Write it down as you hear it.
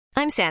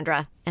I'm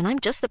Sandra, and I'm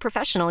just the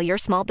professional your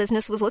small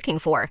business was looking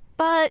for.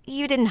 But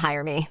you didn't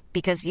hire me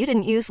because you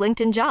didn't use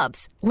LinkedIn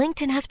Jobs.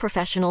 LinkedIn has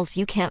professionals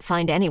you can't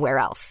find anywhere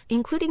else,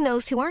 including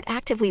those who aren't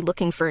actively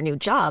looking for a new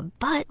job,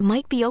 but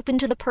might be open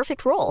to the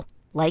perfect role,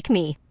 like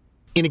me.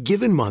 In a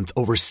given month,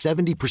 over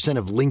 70%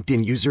 of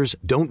LinkedIn users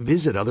don't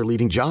visit other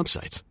leading job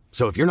sites.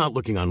 So if you're not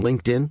looking on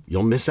LinkedIn,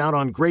 you'll miss out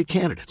on great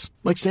candidates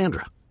like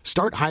Sandra.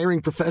 Start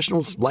hiring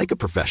professionals like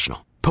a professional.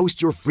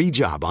 Post your free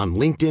job on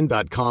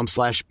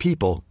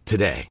linkedin.com/people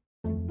today.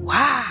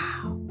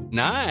 Wow.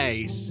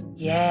 Nice.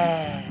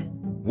 Yeah.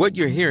 What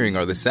you're hearing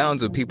are the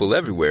sounds of people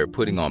everywhere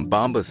putting on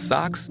Bombas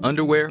socks,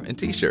 underwear, and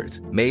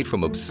T-shirts made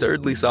from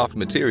absurdly soft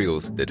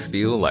materials that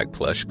feel like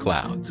plush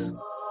clouds.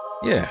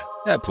 Yeah,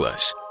 that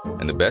plush.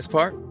 And the best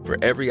part? For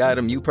every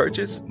item you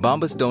purchase,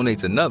 Bombas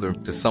donates another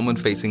to someone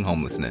facing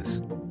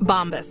homelessness.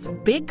 Bombas.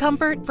 Big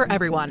comfort for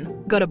everyone.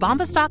 Go to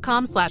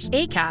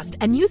bombas.com/ACAST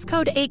and use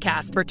code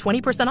ACAST for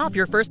 20% off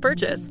your first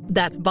purchase.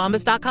 That's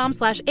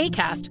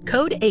bombas.com/ACAST.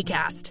 Code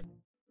ACAST.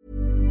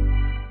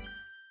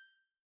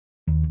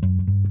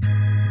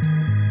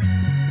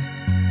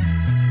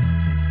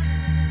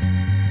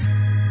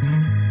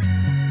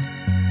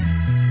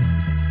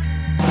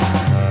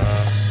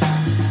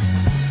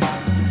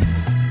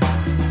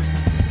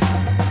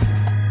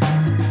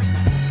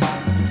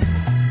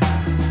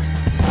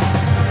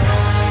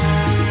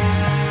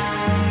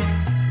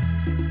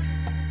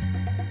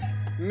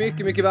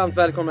 Mycket varmt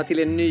välkomna till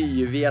en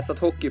ny Viasat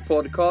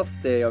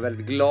Hockey-podcast. Jag är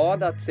väldigt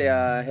glad att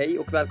säga hej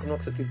och välkomna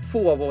också till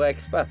två av våra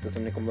experter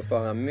som ni kommer att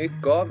föra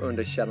mycket av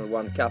under Channel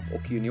One Cup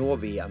och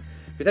Junior-VM.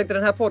 Vi tänkte att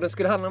den här podden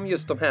skulle handla om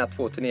just de här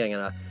två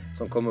turneringarna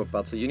som kom upp,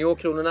 alltså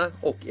Juniorkronorna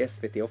och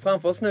SVT. Och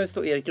framför oss nu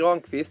står Erik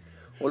Granqvist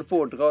och håller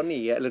på att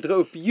dra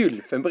upp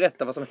gylfen.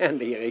 Berätta vad som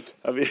hände, Erik.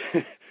 Ja,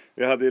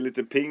 vi hade ju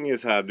lite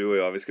pingis här, du och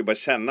jag. Vi skulle bara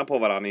känna på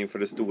varandra inför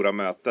det stora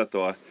mötet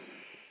och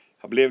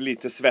jag blev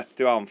lite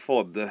svettig och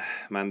anfodd,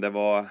 men det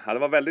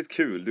var väldigt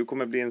kul. Du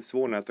kommer bli en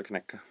svår nöt att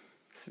knäcka.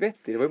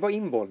 Svettig? Det var ju bara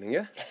inbollning,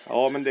 ja?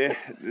 Ja, men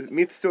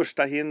mitt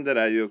största hinder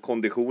är ju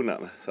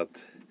konditionen. Så att,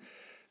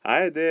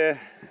 nej,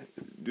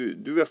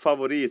 du är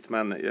favorit,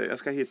 men jag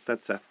ska hitta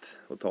ett sätt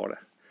att ta det.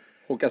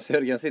 Håkan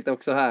Södergren sitter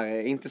också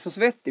här, inte så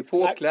svettig,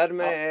 påklädd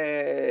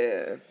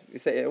med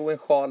en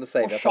sjal,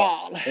 säger vi.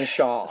 En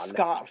sjal.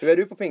 Scarf. Hur är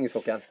du på pingis,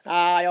 Håkan? Det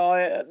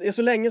är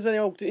så länge sedan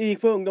jag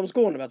gick på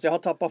ungdomsgården, så jag har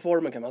tappat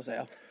formen, kan man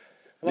säga.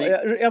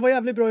 Jag var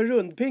jävligt bra i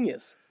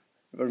rundpingis.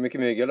 Var det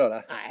mycket mygel då?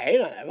 Där? Nej,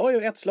 det var ju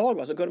ett slag,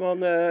 va? Så kunde man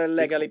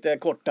lägga lite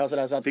korta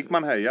sådär, så att... Fick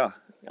man höja?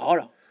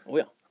 Ja då,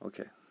 ja.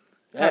 Okej.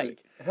 Härligt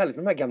med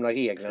de här gamla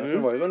reglerna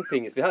som var ju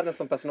rundpingis. Vi hade en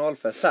sån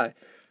personalfest här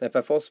när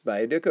Per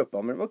Forsberg dök upp.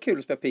 Men det var kul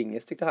att spela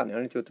pingis, tyckte han. Jag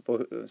hade inte gjort det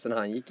på sen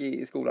han gick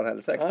i skolan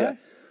heller säkert.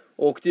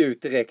 Åkte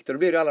ut direkt och då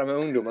blev det alla de här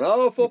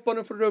ungdomarna. Foppa,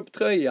 nu får du upp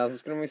tröjan. Så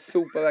skulle de ju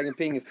sopa vägen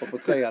pingis på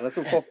tröjan. Det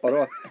stod Foppa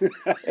då,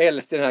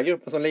 äldst i den här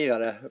gruppen som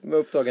lirade med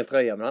upptagen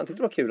tröja. Men han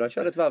tyckte det var kul, han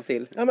körde ett varv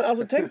till. Ja, men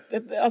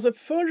alltså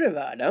förr i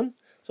världen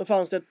så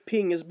fanns det ett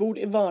pingisbord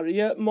i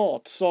varje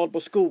matsal på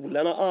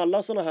skolorna.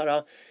 Alla sådana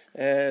här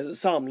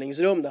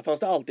samlingsrum, där fanns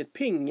det alltid ett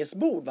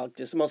pingisbord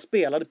faktiskt, som man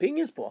spelade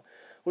pingis på.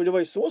 Och det var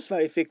ju så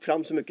Sverige fick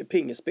fram så mycket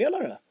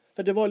pingisspelare.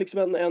 För det var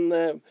liksom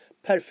en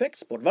perfekt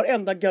sport.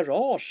 Varenda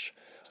garage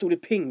stod det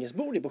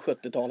pingisbord på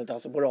 70-talet,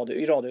 alltså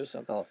i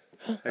radhusen. Ja.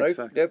 Det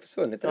har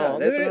försvunnit det här. Ja,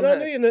 nu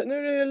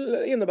är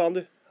det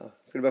innebandy. Ja.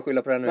 Ska du börja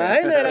skylla på det nu?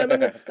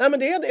 Nej,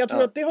 men jag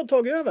tror att det har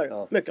tagit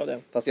över mycket av det.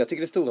 Fast jag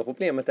tycker det stora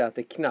problemet är att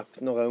det är knappt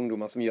några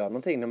ungdomar som gör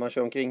någonting när man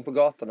kör omkring på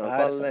gatorna. I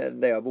alla fall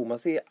där jag bor. Man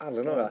ser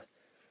aldrig några.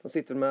 De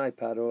sitter med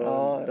iPad och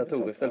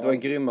datorer istället. Det var en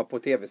grymma på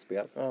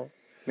tv-spel. Ja.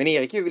 Men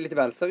Erik är ju lite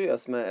väl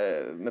seriös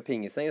med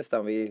pingisen just där,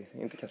 om vi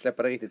inte kan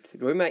släppa det riktigt.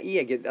 Du har ju med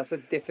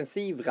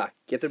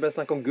defensivracket och du börjar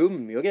snacka om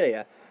gummi och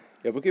grejer.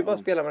 Jag brukar ju bara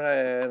spela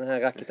med den här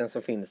racketen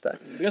som finns där.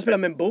 Du kan spela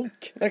med en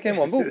bok. Det kan ju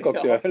vara en bok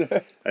också.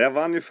 Jag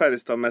vann ju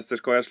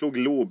Färjestad-mästerskap. Jag slog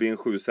lob i en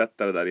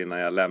 7-sättare där innan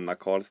jag lämnade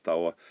Karlstad.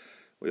 Och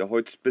jag har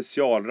ett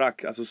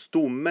specialrack. Alltså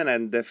stommen är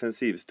en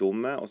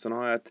defensivstomme. Och sen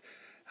har jag ett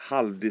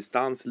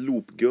halvdistans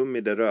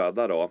loopgummi, det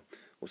röda då.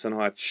 Och sen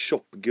har jag ett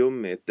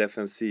chopgummi, ett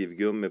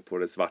defensivgummi på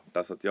det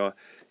svarta. Så att jag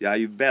är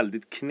ju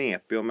väldigt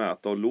knepig att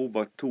möta. Och Lob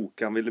var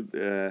tok. Han ville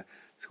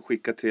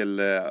skicka till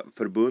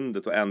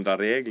förbundet och ändra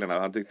reglerna.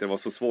 Han tyckte det var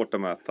så svårt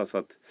att möta. Så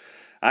att,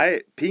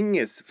 nej,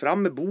 pingis,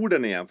 fram med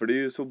borden igen. För det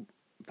är ju så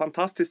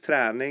fantastisk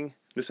träning.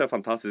 Nu säger jag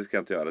fantastiskt, ska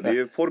jag inte göra. Det är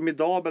ju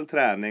formidabel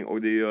träning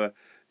och det är ju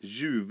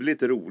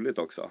ljuvligt roligt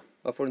också.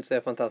 Vad får du inte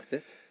säga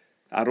fantastiskt?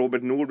 Ja,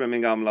 Robert Nordberg,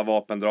 min gamla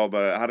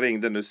vapendragare, han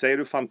ringde nu. Säger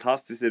du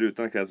fantastiskt i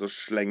rutan ikväll så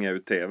slänger jag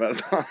ut tv.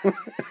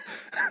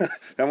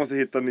 Jag måste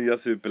hitta nya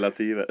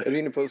superlativer. Är du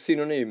inne på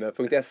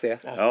synonymer.se?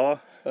 Ja.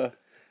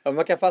 Ja,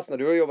 man kan fastna.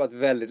 Du har jobbat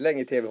väldigt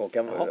länge i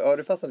tv-hockan. Har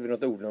du fastnat vid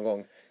något ord någon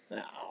gång?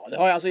 Ja, det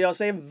har jag. Alltså, jag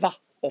säger va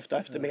ofta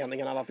efter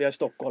meningarna. Varför jag är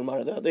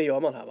stockholmare. Det gör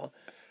man här, va?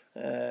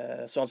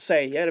 Så att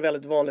säga är det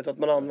väldigt vanligt att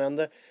man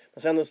använder.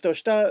 Men sen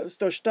det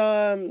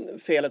största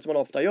felet som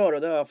man ofta gör,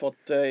 och det har jag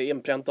fått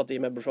inpräntat i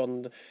mig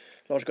från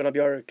Lars-Gunnar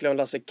Björklund,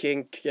 Lasse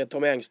Kink,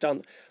 Tommy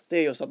Engstrand. Det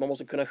är just att man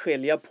måste kunna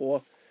skilja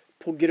på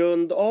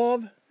grund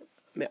av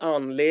med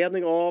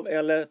anledning av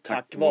eller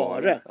tack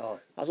vare. Ja.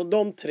 Alltså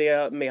de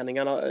 3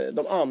 meningarna,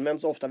 de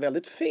används ofta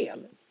väldigt fel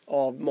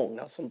av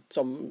många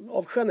som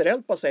av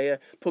generellt bara säger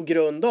på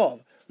grund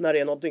av när det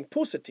är någonting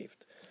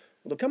positivt.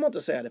 Och då kan man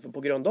inte säga det, för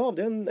på grund av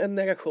det är en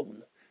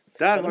negation.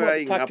 Där har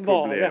jag inga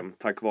problem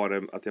tack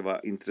vare att jag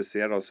var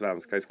intresserad av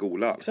svenska i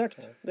skolan.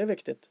 Exakt, det är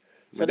viktigt.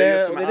 Så det är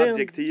just de här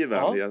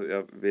adjektiven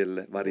jag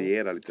vill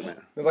variera lite mer.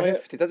 Men vad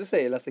häftigt att du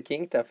säger Lasse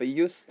King där, för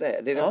just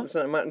det är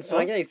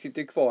sådana grejer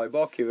sitter ju kvar i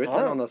bakhuvudet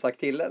när någon har sagt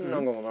till en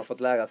någon gång man har fått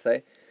lära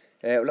sig.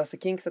 Och Lasse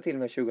King sa till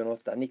mig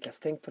 2008, Niklas,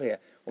 tänk på det,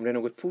 om det är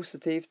något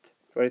positivt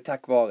då är det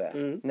tack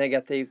vare,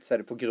 negativt så är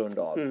det på grund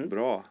av.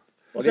 Bra.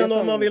 Och sen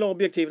om man vill ha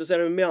objektivt så är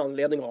det med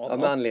anledning av. Ja,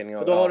 med anledning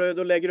av. För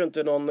då lägger du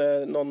inte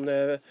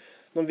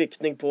någon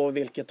viktning på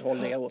vilket håll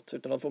det är åt,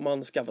 utan då får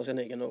man skaffa sin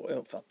egen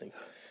uppfattning.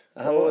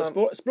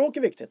 Språk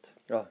är viktigt.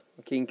 Ja,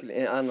 King,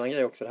 en annan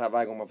grej också det här,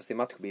 varje gång man får se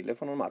matchbilder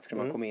från någon match så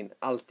man kommer in,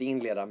 alltid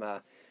inleda med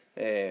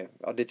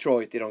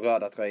Detroit i de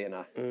röda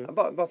tröjorna.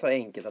 Bara så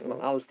enkelt att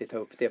man alltid tar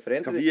upp det. För det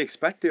är ska inte, vi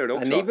experter göra det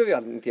också? Nej, ni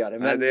behöver inte göra det.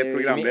 Men det är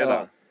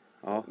programledare.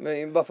 Ja.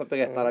 Men bara för att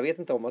berätta, alla vet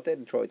inte om att det är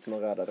Detroit som har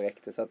röda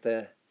dräkter. Så att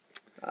den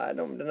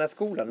här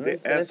skolan, det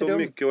är så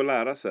mycket att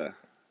lära sig.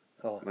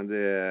 Ja. Men det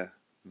är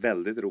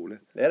väldigt roligt.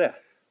 Det är det.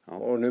 Ja.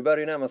 Och nu börjar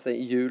det ju närma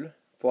sig jul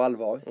på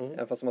allvar.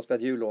 Även fast de har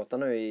spelat jullåtar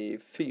nu i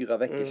 4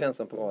 veckor känns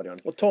som på radion.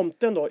 Och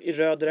tomten då i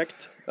röd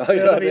dräkt. Ja, i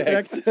röd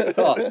dräkt.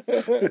 Ja.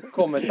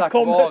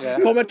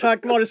 Kommer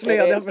tack vare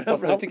sleden.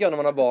 Fast nu tycker jag när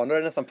man har barn då är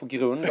det nästan på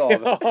grund av.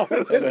 Ja,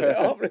 precis.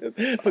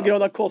 På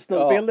grund av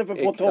kostnadsbilden för att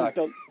få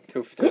tomten.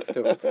 Tufft.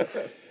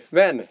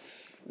 Men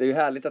det är ju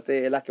härligt att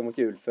det är lackar mot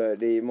jul, för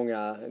det är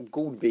många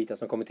godbitar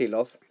som kommer till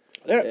oss.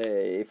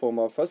 I form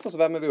av, först så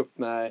värmer vi upp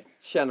med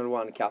Channel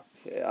One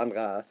Cup,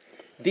 andra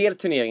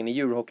delturneringen i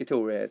Eurohockey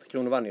Tour. 3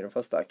 Kronor vann ju den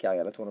första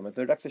Karjala-tournament.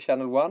 Nu är det dags för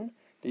Channel One.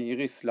 Det är i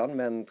Ryssland,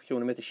 men 3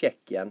 Kronor möter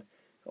Tjeckien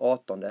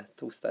 18.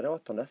 Torsdag är det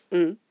 18. Det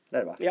är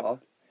det, va? Ja.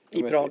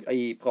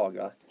 I Prag,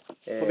 va?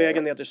 På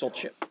vägen ner till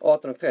Sochi.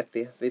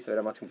 18:30 så visar vi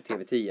den matchen på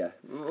TV10.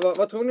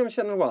 Vad tror ni om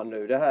Channel One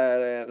nu? Den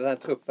här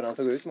truppen han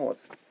tog ut mot?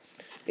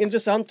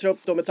 Intressant trupp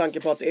då, med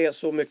tanke på att det är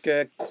så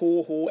mycket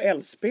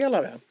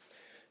KHL-spelare.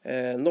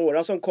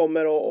 Några som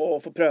kommer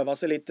att få pröva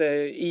sig lite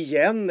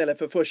igen, eller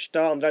för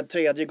första, andra,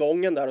 tredje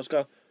gången där och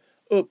ska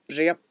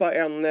upprepa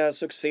en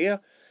succé.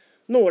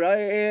 Några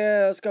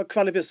ska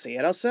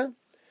kvalificera sig.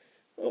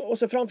 Och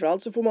så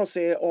framförallt så får man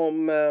se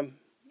om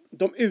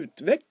de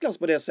utvecklas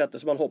på det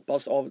sättet som man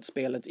hoppas av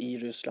spelet i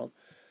Ryssland.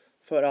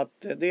 För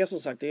att det är som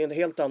sagt, det är en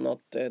helt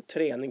annat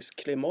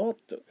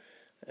träningsklimat.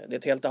 Det är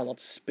ett helt annat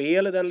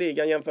spel i den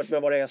ligan jämfört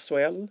med vad det är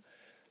SHL.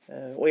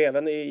 Och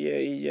även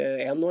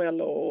i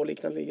NHL och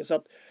liknande ligor. Så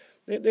att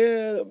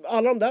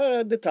alla de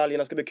där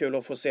detaljerna ska bli kul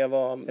att få se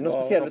vad... Är det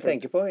något speciellt du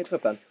tänker på i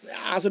truppen?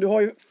 Alltså du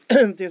har ju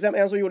till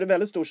exempel en som gjorde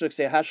väldigt stor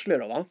succé, Hersley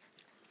då, va?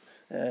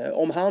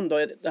 Om han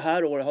då det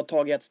här året har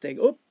tagit ett steg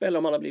upp, eller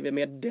om han har blivit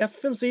mer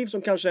defensiv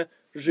som kanske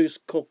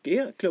rysk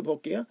hockey,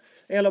 klubbhockey,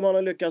 eller om han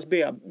har lyckats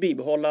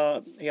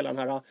bibehålla hela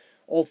den här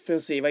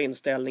offensiva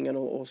inställningen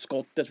och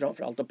skottet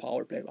framförallt och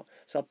powerplay, va?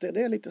 Så att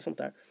det är lite sånt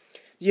där.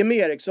 Jim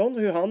Eriksson,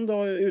 hur han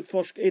då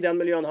utforskar i den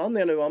miljön han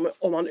är nu,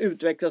 om han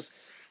utvecklas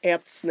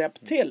ett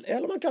snäpp till,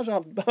 eller om man kanske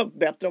haft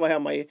bättre att vara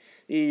hemma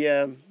i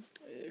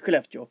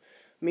Skellefteå.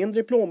 Mindre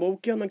i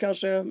plånboken, men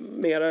kanske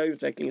mera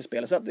utveckling i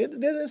spelet. Så det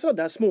är sådana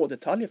där små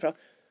detaljer. För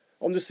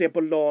om du ser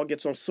på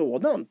laget som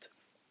sådant,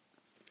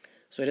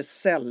 så är det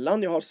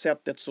sällan jag har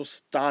sett ett så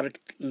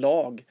starkt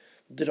lag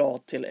dra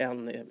till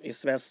en i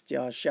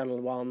Svestia, Channel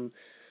One,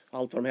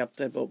 allt vad de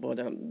heter på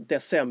den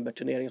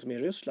decemberturneringen som är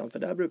i Ryssland. För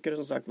där brukar det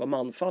som sagt vara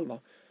manfall, va?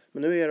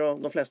 Men nu är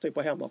de flesta ju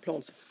på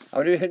hemmaplan.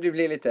 Ja, det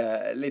blir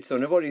lite så.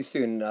 Nu var det ju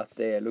synd att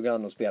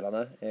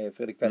Lugano-spelarna,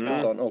 Fredrik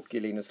Pettersson och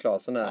Linus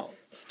Klasen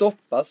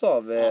stoppas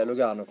av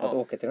Lugano för att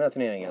åka till den här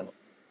turneringen.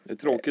 Det är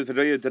tråkigt, för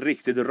det är ju ett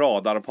riktigt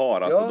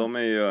radarpar. Alltså,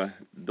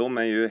 de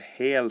är ju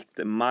helt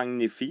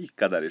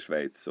magnifika där i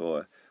Schweiz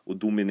och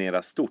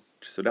dominerar stort.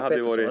 Så det hade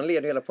Pettersson, varit... han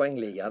leder hela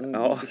poängligan.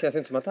 Ja. Det känns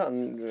inte som att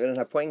den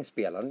här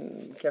poängspelaren,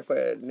 kanske,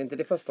 det är inte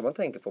det första man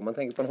tänker på. Man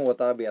tänker på en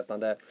hårt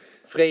arbetande,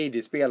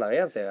 frejdig spelare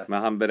egentligen.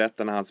 Men han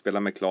berättar när han spelar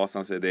med Klaas,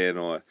 han säger det är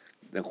nog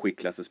den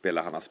skickligaste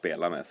spelare han har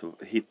spelat med. Så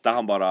hittar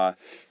han bara,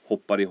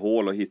 hoppar i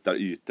hål och hittar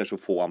ytor, så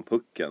får han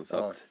pucken.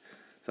 Så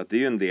att det är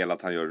ju en del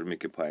att han gör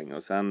mycket poäng.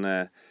 Och sen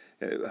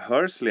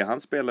Hersley,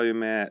 han spelar ju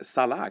med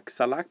Salak.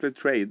 Salak blev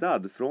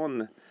tradad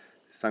från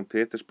Sankt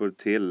Petersburg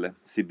till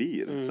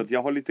Sibir. Så att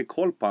jag har lite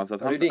koll på han. Så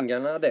att han är din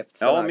gamla adept,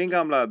 Salak. Ja, min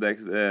gamla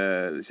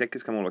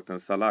tjeckiska målvakten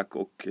Salak.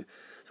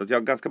 Så att jag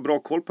har ganska bra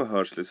koll på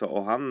Hersley.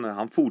 Och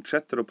han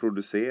fortsätter att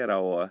producera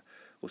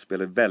och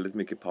spelar väldigt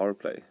mycket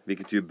powerplay.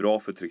 Vilket är ju bra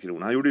för 3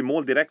 Kronor. Han gjorde ju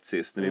mål direkt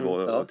sist när vi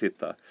var och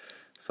tittade.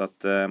 Så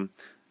att...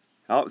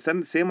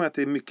 sen ser man att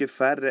det är mycket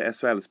färre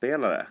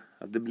SHL-spelare.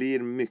 Att det blir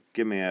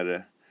mycket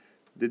mer...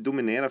 Det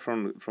dominerar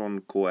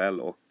från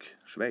KL och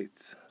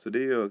Schweiz. Så det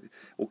är ju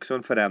också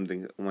en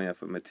förändring om man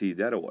jämför med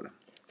tidigare år.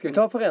 Ska vi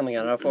ta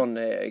förändringarna från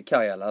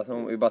Karjala?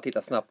 Om vi bara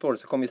tittar snabbt på det,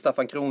 så kommer ju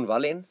Staffan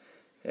Kronwall in.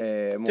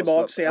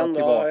 Tillbaks igen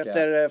då,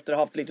 efter att ha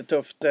haft lite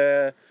tufft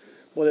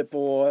både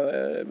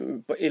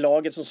i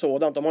laget som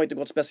sådant. De har inte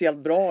gått speciellt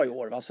bra i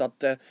år, va? Så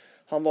att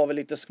han var väl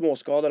lite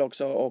småskadad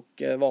också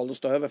och valde att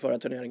stå över förra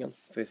turneringen.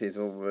 Precis,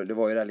 och det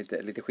var ju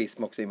där lite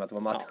schism också i och med att det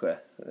var matcher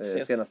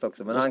senast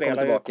också. Men han kom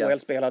tillbaka. KHL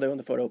spelade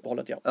under förra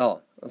uppehållet, ja.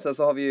 Ja, och sen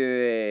så har vi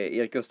ju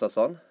Erik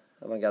Gustafsson,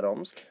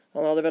 Gadomsk.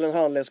 Han hade väl en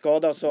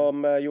handledsskada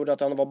som gjorde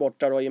att han var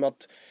borta då, i och med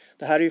att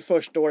det här är ju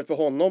första året för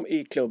honom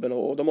i klubben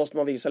och då måste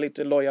man visa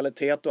lite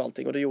lojalitet och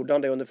allting. Och det gjorde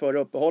han det under förra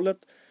uppehållet.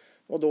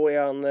 Och då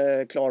är han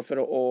klar för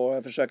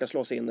att försöka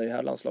slå sig in i det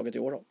här landslaget i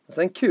år. Och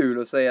sen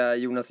kul att säga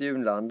Jonas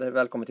Junland,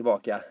 välkommen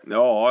tillbaka.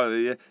 Ja,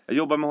 jag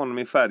jobbade med honom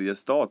i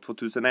Färjestad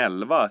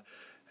 2011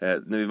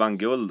 när vi vann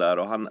guld där.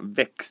 Och han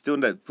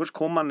växte först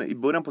kom han i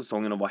början på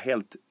säsongen och var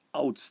helt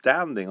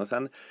outstanding. Och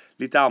sen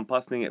lite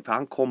anpassning, för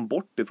han kom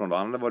bort ifrån då.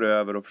 Han hade varit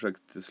över och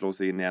försökt slå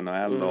sig in i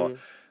NHL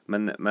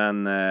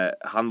Men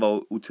han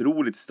var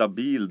otroligt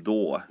stabil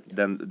då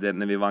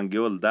när vi vann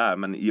guld där.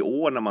 Men i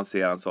år när man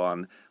ser han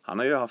så han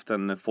har ju haft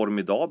en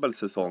formidabel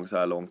säsong så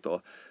här långt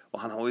då. Och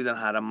han har ju den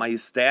här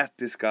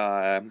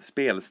majestätiska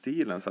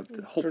spelstilen. Så att,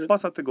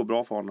 hoppas att det går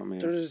bra för honom.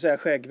 Tror du skulle säga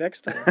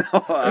skäggväxten?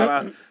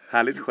 Ja,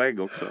 härligt skägg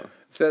också.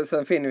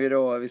 Sen finner vi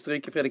då, vi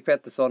stryker Fredrik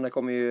Pettersson. Där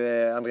kommer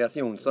ju Andreas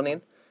Jonsson in.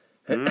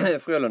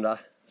 Frölunda.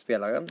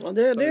 Spelaren som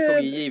vi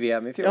såg i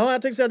JVM i fjol. Ja,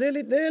 jag tänkte säga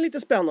det är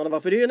lite spännande,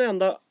 va? För det är ju den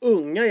enda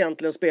unga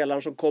egentligen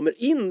spelaren som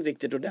kommer in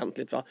riktigt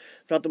ordentligt, va?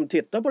 För att de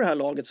tittar på det här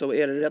laget så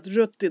är det rätt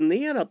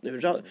rutinerat nu.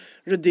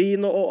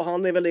 Rudin och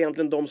han är väl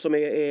egentligen de som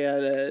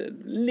är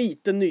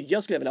lite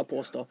nya, skulle jag vilja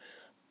påstå.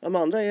 De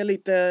andra är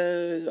lite,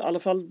 i alla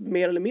fall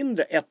mer eller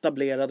mindre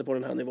etablerade på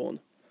den här nivån.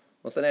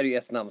 Och sen är det ju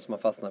ett namn som man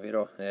fastnar vid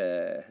då.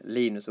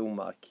 Linus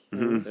Omark.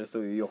 Det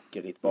står ju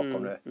Jokerit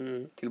bakom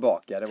nu.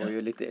 Tillbaka. Det var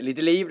ju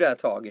lite liv där ett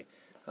tag.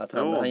 Att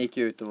han gick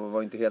ut och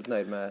var inte helt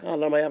nöjd med...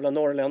 Alla de här jävla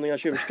norrlänningar,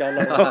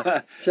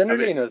 tjurskallar. Känner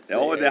du Linus?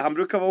 Ja, han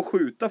brukar vara och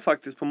skjuta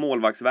faktiskt på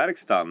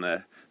målvaktsverkstan.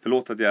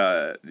 Förlåt att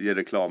jag ger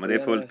reklam, men det är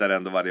fullt där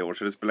ändå varje år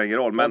så det spelar ingen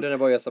roll. Men, den är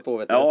bara att ösa på,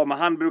 vet du. Ja, men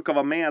han brukar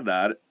vara med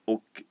där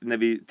och när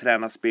vi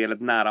tränar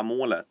spelet nära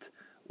målet.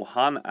 Och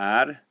han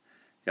är,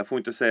 jag får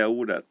inte säga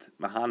ordet,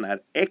 men han är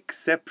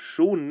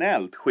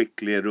exceptionellt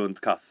skicklig runt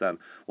kassen.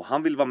 Och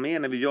han vill vara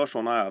med när vi gör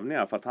sådana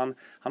övningar för att han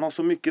har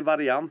så mycket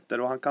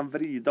varianter och han kan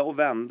vrida och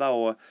vända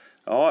och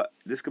ja,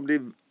 det ska bli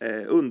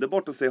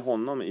underbart att se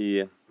honom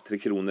i 3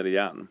 Kronor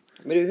igen.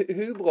 Men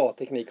hur bra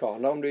teknik har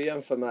han om du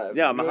jämför med...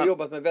 Ja, du har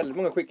jobbat med väldigt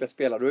många skickliga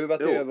spelare. Du har ju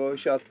varit över och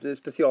kört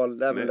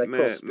special även där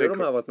Crosby de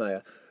har varit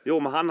med. Jo,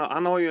 men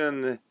han har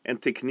ju en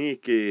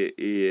teknik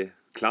i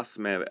klass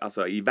med,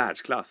 alltså i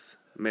världsklass.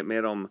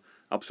 Med de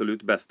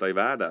absolut bästa i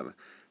världen.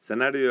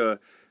 Sen är det ju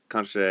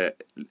kanske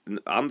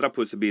andra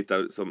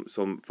pusselbitar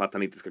som för att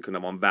han inte ska kunna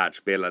vara en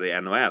världsspelare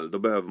i NHL. Då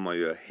behöver man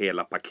ju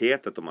hela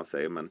paketet om man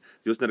säger. Men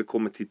just när det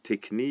kommer till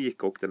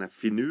teknik och den här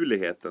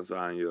finurligheten så är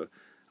han ju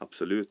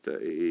absolut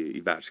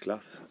i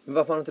världsklass. Men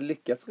varför har han inte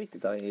lyckats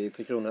riktigt där i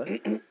 3 Kronor?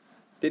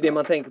 Det är det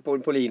man tänker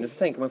på Linus, så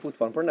tänker man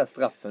fortfarande på den där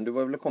straffen. Du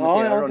var väl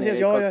kommentera precis.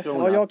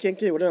 Jag och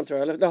Kinky gjorde den tror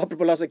jag. Eller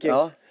apropå Lasse Kink.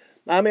 Ja.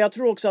 Nej, men jag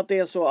tror också att det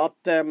är så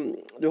att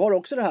du har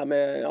också det här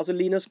med, alltså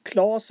Linus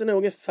Klasen är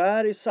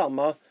ungefär i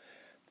samma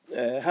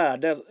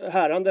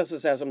härande så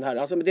att säga, som det här.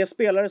 Alltså det är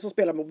spelare som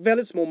spelar med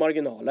väldigt små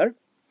marginaler.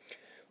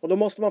 Och då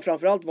måste man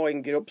framförallt vara i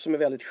en grupp som är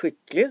väldigt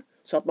skicklig.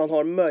 Så att man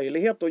har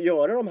möjlighet att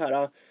göra de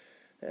här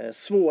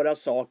svåra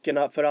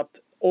sakerna. För att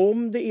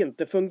om det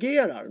inte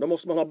fungerar, då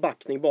måste man ha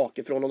backning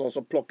bakifrån och någon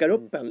som plockar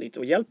upp en lite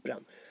och hjälper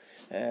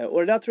en. Och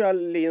det där tror jag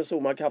Linus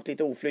Omark har haft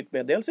lite oflytt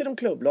med. Dels i de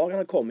klubblag han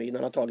har kommit i när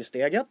han har tagit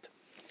steget.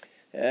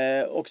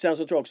 Och sen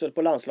så tror jag också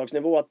på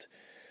landslagsnivå att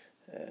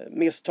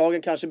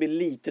misstagen kanske blir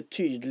lite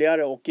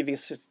tydligare och i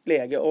viss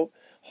läge. Och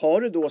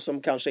har du då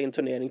som kanske i en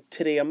turnering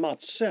 3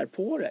 matcher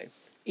på dig,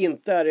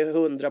 inte är det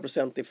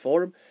 100% i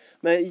form,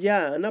 men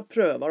gärna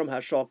pröva de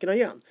här sakerna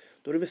igen.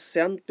 Då är det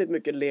väsentligt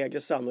mycket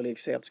lägre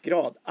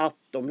sannolikhetsgrad att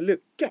de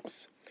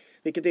lyckas.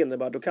 Vilket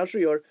innebär att då kanske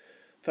du gör,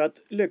 för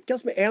att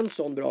lyckas med en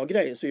sån bra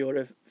grej så gör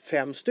du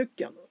 5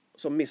 stycken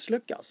som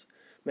misslyckas.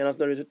 Medan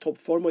när du är i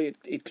toppform och i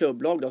ett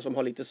klubblag då, som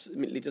har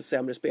lite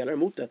sämre spelare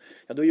mot det,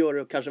 ja, då gör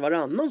du kanske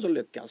varannan som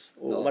lyckas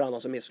och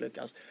varannan som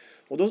misslyckas.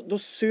 Och då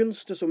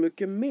syns det så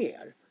mycket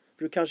mer.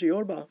 För du kanske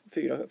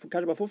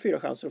bara får 4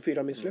 chanser och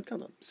 4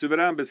 misslyckanden.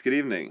 Suverän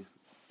beskrivning.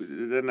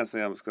 Det är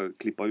nästan jag ska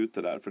klippa ut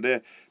det där. För det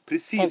är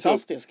precis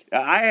fantastisk. Så...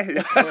 Ja,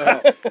 nej.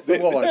 Så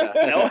bra var det.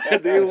 Ja,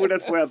 det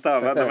ordet får jag inte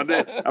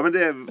använda. Men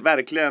det är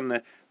verkligen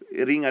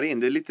ringar in.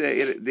 Det är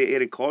lite det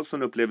Erik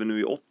Karlsson upplever nu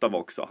i Ottawa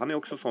också. Han är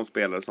också sån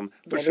spelare som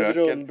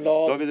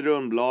David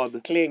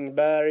Rundblad.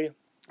 Klingberg.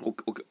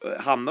 Och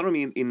hamnar de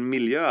i en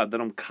miljö där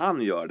de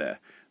kan göra det.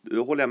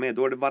 Då håller jag med.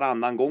 Då är det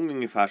varannan gång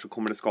ungefär så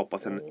kommer det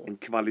skapas en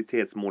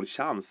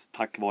kvalitetsmålchans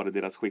tack vare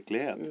deras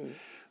skicklighet.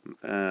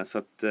 Så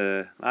att,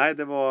 nej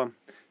det var...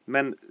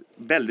 Men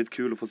väldigt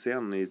kul att få se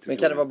en i 3 Men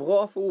kan det vara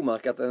bra för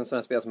Omark att en sån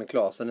här spelare som är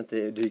Klasen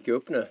inte dyker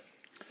upp nu?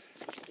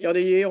 Ja, det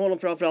ger honom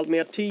framförallt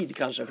mer tid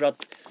kanske. För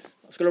att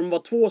skulle de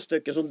vara 2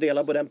 stycken som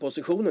delar på den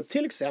positionen,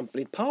 till exempel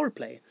i ett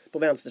powerplay på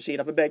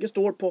vänstersidan, för bägge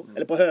står på,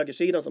 eller på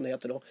högersidan som det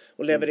heter då,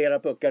 och levererar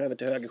puckar över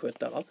till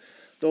högerskyttar, va?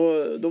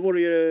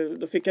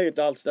 Då fick han ju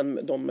inte alls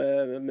de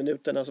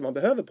minuterna som han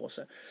behöver på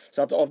sig.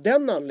 Så att av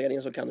den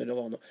anledningen så kan det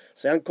vara något.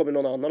 Sen kommer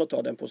någon annan att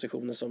ta den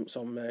positionen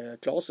som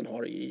Klasen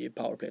har i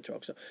powerplay, tror jag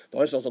också. Då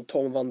har en sån som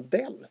Tom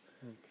Vandell,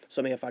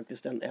 som är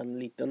faktiskt en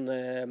liten,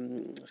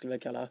 skulle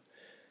jag kalla,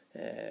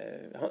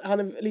 han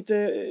är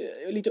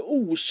lite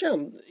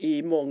okänd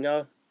i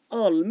många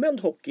allmänt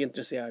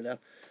hockeyintresserade.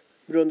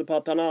 Beroende på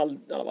att han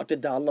har varit i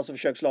Dallas och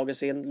försökt slaga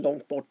sig in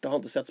långt borta. Har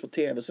inte setts på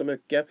tv så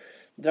mycket.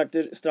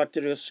 Strax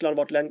till Ryssland.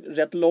 Varit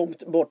rätt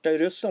långt borta i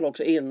Ryssland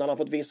också innan han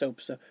fått visa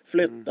upp sig.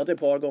 Flyttat ett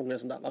par gånger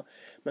och sådär, va?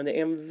 Men det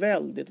är en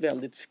väldigt,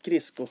 väldigt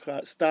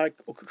stark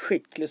och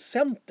skicklig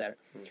center.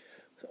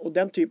 Och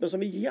den typen som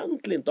vi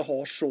egentligen inte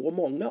har så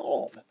många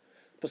av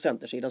på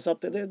centersidan. Så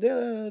att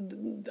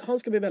han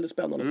ska bli väldigt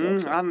spännande att se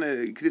också.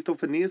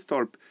 Kristoffer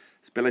Nilstorp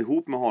spelar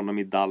ihop med honom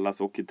i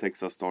Dallas och i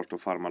Texas Stars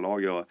och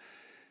farmarlag.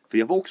 För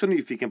jag var också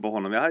nyfiken på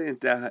honom. Jag hade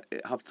inte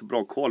haft så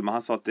bra koll. Men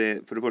han sa att det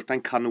är för det första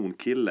en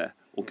kanonkille.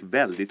 Och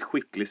väldigt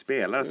skicklig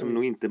spelare. Som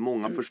nog inte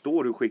många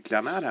förstår hur skicklig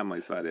han är hemma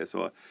i Sverige.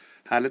 Så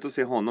härligt att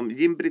se honom.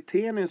 Jim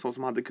Brithén är en sån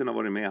som hade kunnat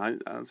vara med.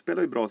 Han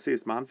spelade ju bra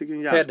sist. Men han fick ju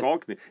en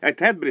hjärnskakning.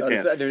 Ted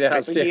Brithén.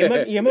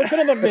 Jim har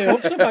kunnat vara med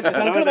också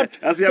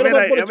faktiskt. Jag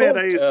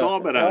menar i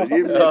staben där.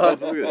 Jim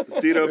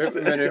styr upp.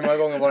 Men hur många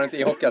gånger var det inte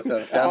i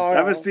Hockeyallsvenskan?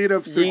 Ja, men styr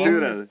upp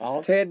strukturen.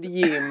 Ted,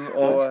 Jim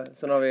och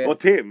sen har vi... Och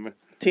Tim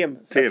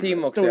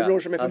också. Storbror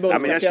som är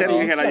förbundskapten. Men jag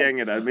känner ju hela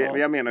gänget där. Men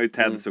jag menar ju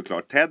Ted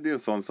såklart. Ted är ju en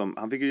sån som,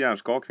 han fick ju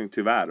hjärnskakning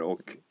tyvärr.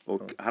 Och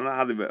han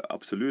hade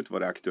absolut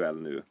varit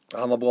aktuell nu.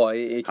 Han var bra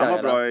i Karjala.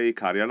 Han var bra i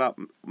Karjala.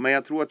 Men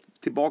jag tror att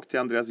tillbaka till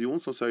Andreas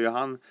Jonsson så är ju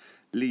han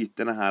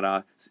lite den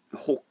här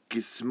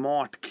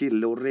hockeysmart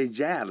kille och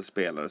rejäl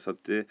spelare. Så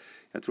att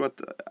jag tror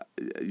att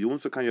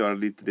Jonsson kan göra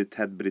lite det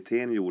Ted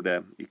Brithén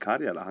gjorde i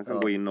Karjala. Han kan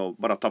gå in och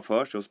bara ta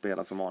för sig och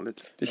spela som vanligt.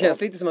 Det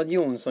känns lite som att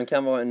Jonsson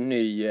kan vara en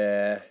ny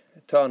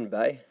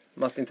Törnberg.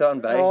 Martin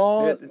Törnberg.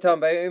 Ja.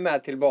 Törnberg är ju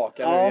med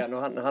tillbaka nu igen.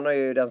 Och han är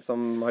ju den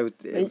som har gjort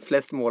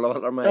flest mål av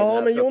alla de här.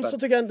 Ja, men Jonsson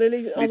tycker jag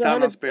inte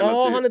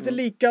han är inte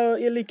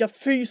lika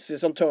fysisk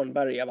som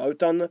Törnberg är, va?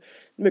 Utan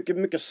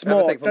mycket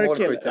smartare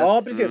kille.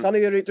 Ja, precis. Han är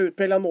ju lite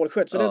utpräglad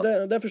målskytt. Så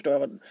det förstår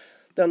jag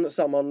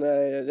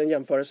den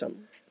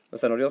jämförelsen. Och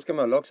sen har du Oskar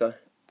Möller också.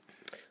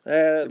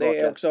 Det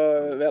är också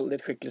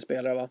väldigt skicklig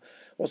spelare, va?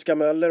 Oskar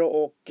Möller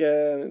och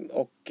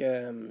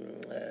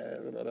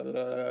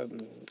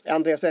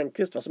Andreas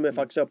Enqvist, va, som är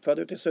faktiskt uppfödd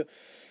ute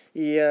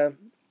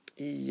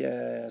i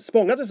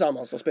Spånga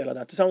tillsammans och spelar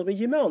där tillsammans med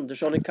Jimmy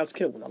Andersson i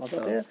Karlskrona.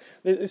 Alltså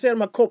vi ser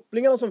de här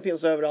kopplingarna som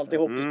finns överallt i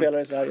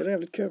hockeyspelare i Sverige. Det är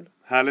jävligt kul.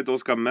 Härligt.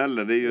 Oskar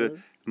Möller, det är ju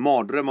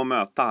mardröm att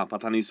möta han, för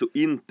att han är så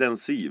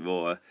intensiv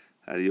och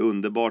det är ju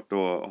underbart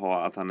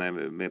att han är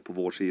med på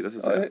vår sida.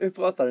 Så hur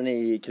pratade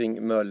ni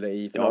kring Möller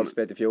i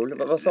finalspelet i fjol?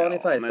 Vad sa ni i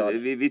Färjestad?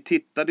 Vi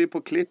tittade ju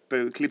på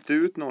klippte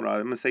ut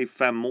några, men säg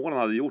 5 mål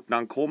han hade gjort. När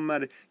han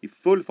kommer i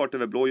full fart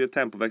över blå, gör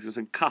tempoväxel och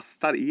sen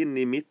kastar in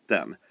i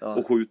mitten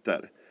och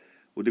skjuter.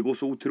 Och det går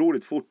så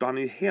otroligt fort och han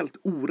är ju helt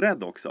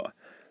orädd också.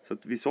 Så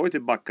att vi sa ju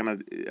till backarna,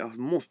 jag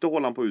måste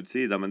hålla han på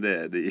utsidan, men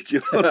det gick ju.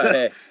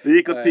 Det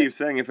gick åt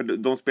pipsvängen, för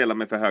de spelar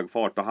med för hög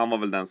fart och han var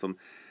väl den som...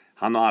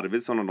 Han och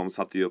Arvidsson och de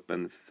satte ju upp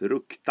en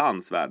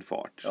fruktansvärd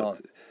fart. Så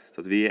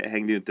att vi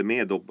hängde ju inte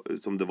med då,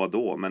 som det var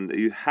då. Men det är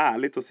ju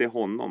härligt att se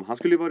honom. Han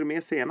skulle ju varit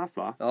med senast,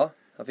 va? Ja,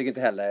 han fick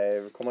inte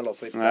heller komma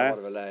loss riktigt.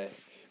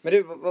 Men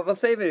du, vad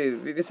säger vi?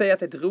 Vi säger att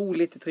det är ett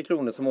roligt Tre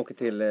Kronor som åker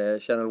till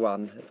Channel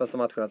One. Första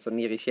matchen alltså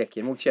nere i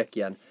Tjeckien, mot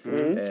Tjeckien.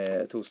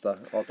 Torsdag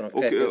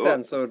 18:30.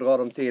 Sen så drar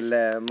de till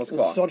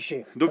Moskva.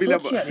 Sochi. Då vill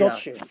jag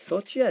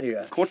Sochi är det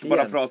ju. Kort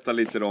bara prata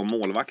lite om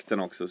målvakten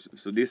också.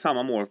 Så det är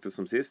samma målvakter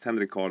som sist.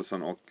 Henrik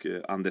Karlsson och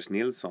Anders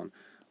Nilsson.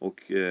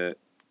 Och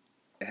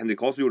Henrik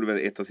Karlsson gjorde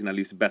väl ett av sina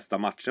livs bästa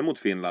matcher mot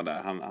Finland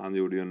där. Han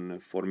gjorde ju en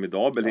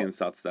formidabel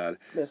insats där.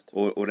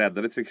 Och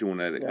räddade Tre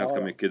Kronor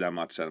ganska mycket i den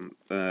matchen.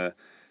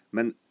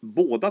 Men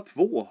båda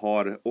två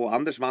och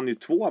Anders vann ju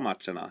 2 av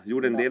matcherna.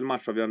 Gjorde en del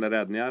matchavgörande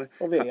räddningar.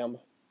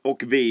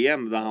 Och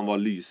VM där han var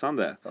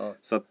lysande.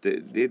 Så att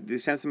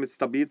det känns som ett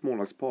stabilt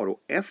målvaktspar. Och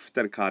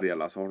efter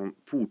Karjala så har de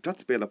fortsatt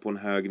spela på en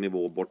hög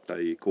nivå borta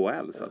i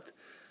KL. Så att,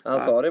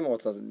 han sa det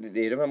mot, så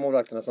det är de här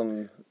målvakterna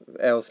som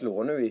är och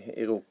slår nu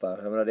i Europa.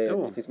 Jag menar,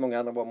 det finns många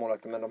andra bra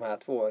målvakter, men de här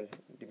 2,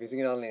 det finns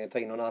ingen anledning att ta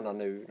in någon annan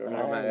nu.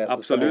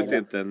 Absolut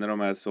inte när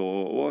de är så.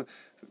 Och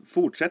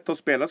fortsätta att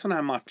spela sådana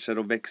här matcher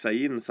och växa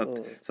in så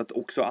att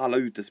också alla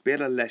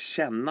utespelare lär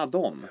känna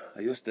dem.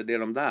 Just det är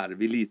de där.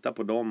 Vi litar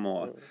på dem.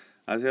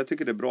 Alltså jag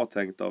tycker det är bra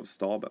tänkt av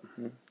staben.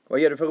 Vad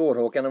ger du för råd,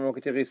 Håkan, när man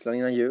åker till Ryssland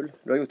innan jul?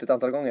 Du har gjort ett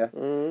antal gånger.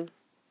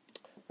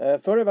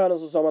 Förr i världen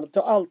så sa man,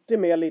 ta alltid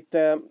med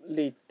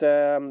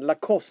lite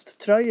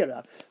Lacoste-tröjor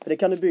där. För det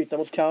kan du byta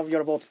mot kaviar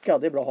och vodka.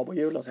 Det är bra att ha på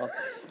julen. Så.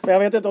 Men jag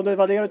vet inte om det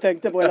var det du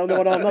tänkte på eller om det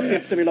var något annat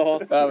tips du ville ha.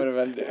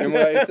 Hur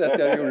många i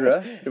Svestia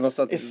gjorde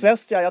du? I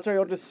Svestia, jag tror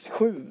jag gjorde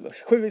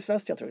 7 i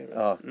Svestia tror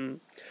jag.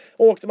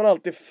 Och åkte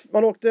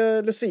man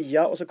åkte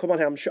Lucia och så kom man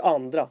hem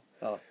 22.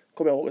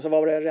 kommer jag ihåg. Så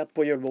var det rätt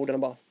på julborden och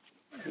bara...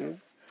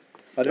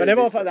 Men det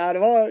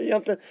var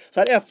egentligen... Så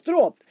här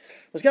efteråt.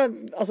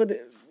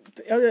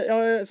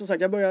 Som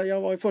sagt, jag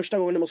var första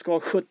gången i Moskva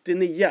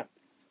 79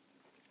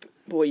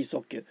 på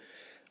ishockey.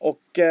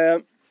 Och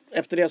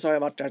efter det så har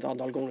jag varit där ett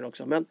antal gånger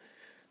också. Men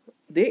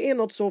det är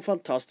något så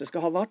fantastiskt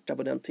att ha varit där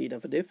på den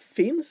tiden. För det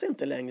finns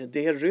inte längre.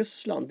 Det är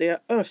Ryssland, det är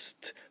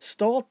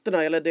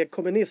öststaterna eller det är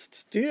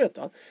kommuniststyret.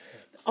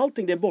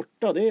 Allting det är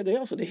borta. Det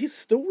är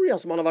historia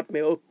som man har varit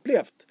med och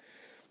upplevt.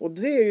 Och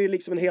det är ju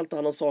liksom en helt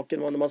annan sak än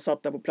när man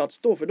satt där på plats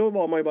då. För då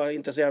var man ju bara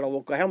intresserad av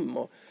att åka hem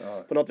och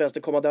på något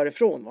vänster komma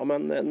därifrån. Va?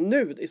 Men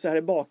nu, så här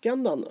i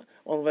bakändan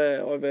av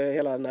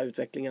hela den här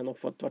utvecklingen och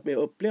fått varit med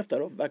och upplevt det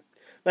och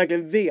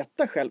verkligen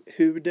veta själv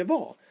hur det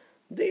var.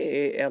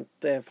 Det är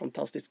ett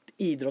fantastiskt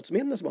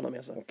idrottsminne som man har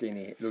med sig. Och in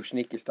i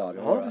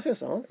Luzhniki-stadion. Ja,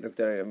 precis. Ja.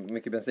 Luktar det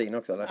mycket bensin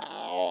också, eller?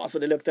 Ja, alltså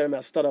det luktar det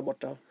mesta där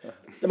borta.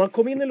 När man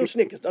kom in i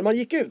Luzhniki-stadion, man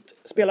gick ut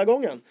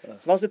spelargången,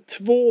 så fanns det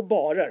 2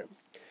 barer.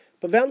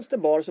 På vänster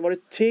bar så var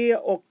det te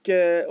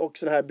och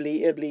sån här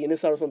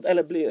blinisar och sånt.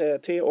 Eller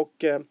te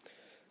och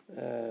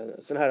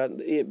sån här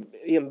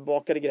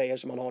inbakade grejer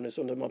som man har nu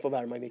som man får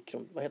värma i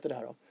mikron. Vad heter det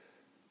här då?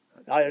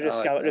 Ja,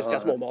 ryska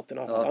småmaten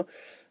i alla fall.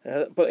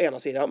 Ja. På ena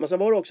sidan. Men sen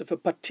var det också för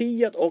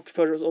partiet och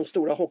för de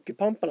stora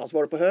hockeypamparna så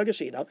var det på höger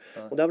sida.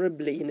 Och där var det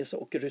blinis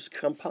och rysk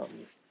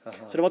champagne.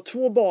 Så det var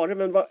 2 barer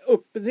men det var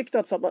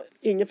uppriktat så att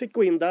ingen fick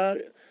gå in där.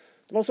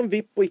 Det var som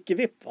VIP och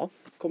icke-VIP, va?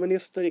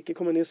 Kommunister,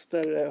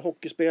 icke-kommunister,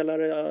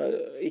 hockeyspelare,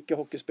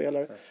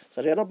 icke-hockeyspelare.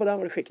 Så redan på den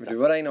var det skiktat. Du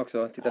var där inne också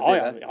och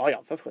tittade på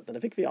Ja, för sjutton.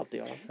 Det fick vi alltid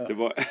göra.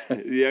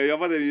 Jag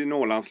var där i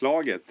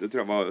juniorlandslaget. Jag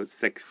tror jag var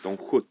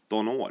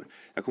 16-17 år.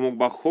 Jag kommer ihåg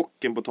bara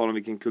chocken på tal om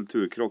vilken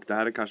kulturkrock. Det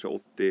här är kanske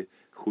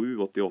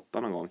 87-88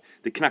 någon gång.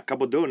 Det knackade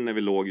på dörren när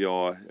vi låg,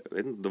 jag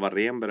vet inte, det var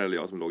Renberg eller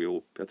jag som låg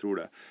ihop. Jag tror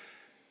det.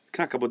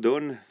 Knackade på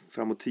dörren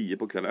framåt 10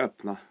 på kvällen,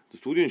 öppna. Då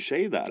stod ju en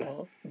tjej där.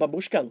 Ja,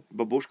 babushkan.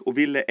 Och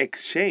ville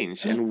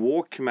exchange en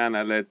Walkman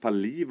eller ett par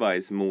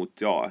Levi's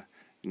mot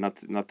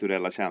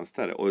naturella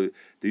tjänster. Och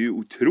det är ju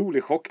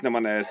otrolig chock när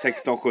man är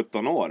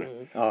 16-17 år.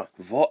 Ja.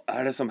 Vad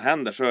är det som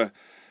händer? Så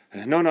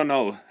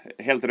no.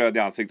 Helt röd i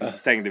ansiktet, så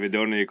stängde vi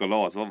dörren och gick och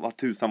la oss. Vad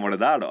tusan var det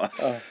där då?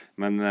 Ja.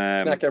 Men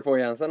knackar på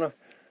igen sen då?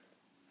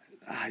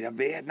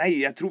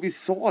 Jag tror vi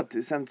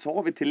sen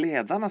sa vi till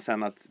ledarna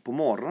sen att på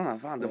morgonen,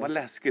 fan det var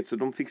läskigt, så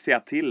de fick säga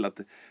till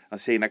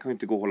att tjejerna kan ju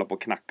inte gå och hålla på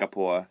och knacka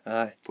på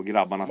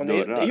grabbarnas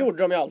dörrar. Det gjorde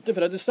de ju alltid,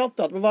 för att du satt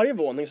på varje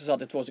våning så satt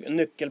det 2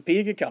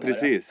 nyckelpigor kallade.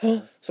 Precis.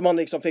 Så man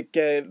liksom fick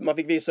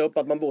visa upp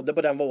att man bodde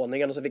på den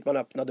våningen och så fick man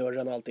öppna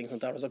dörren och allting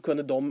sånt där och så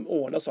kunde de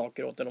ordna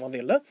saker åt en om man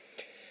ville.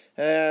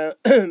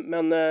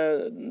 Men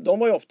de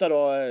var ju ofta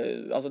då,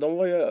 alltså de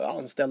var ju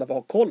anställda för att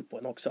ha koll på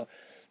en också.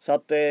 Så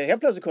att helt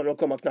plötsligt kunde de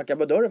komma och knacka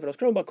på dörren, för då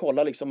skulle de bara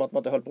kolla liksom att man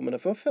inte höll på med den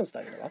fuffens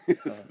där inne, va?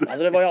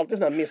 Alltså det var ju alltid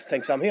sån här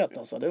misstänksamhet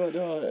alltså. Det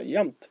var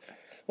jämt.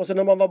 Och sen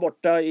när man var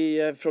borta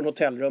från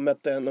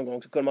hotellrummet någon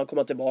gång så kunde man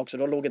komma tillbaka, så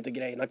då låg inte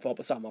grejerna kvar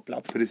på samma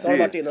plats. Precis. Då har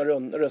man varit inne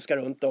och ruskat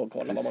runt och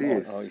kollat vad man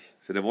har.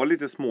 Så det var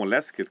lite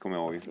småläskigt, kommer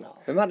jag ihåg. Ja.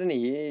 Vem hade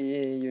ni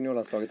i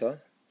juniorlandslaget då?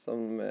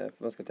 Som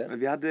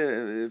vi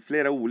hade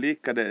flera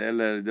olika,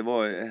 det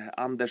var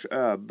Anders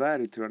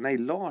Öberg tror jag. Nej,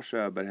 Lars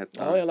Öberg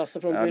hette han. Ja,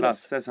 Lasse från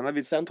Lasse. Sen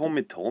hade vi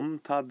Tommy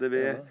Tomt hade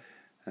vi.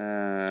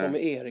 Ja. Tommy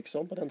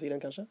Eriksson på den tiden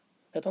kanske?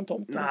 Hette han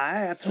Tomten?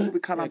 Nej, jag tror vi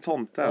kallade han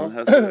Tomten.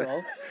 Ja.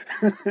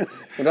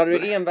 Men då hade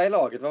du Enberg i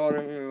laget.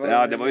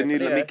 Det var ju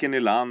Micke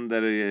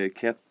Nylander,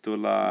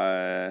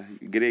 Kettula,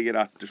 Greger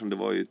Artersson. Det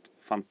var ju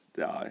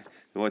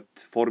det var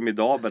ett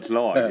formidabelt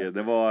lag.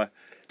 Det var...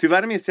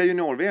 Tyvärr missade jag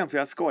junior-VM för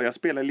jag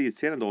spelade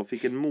elitserien då och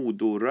fick en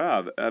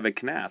modoröv över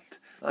knät.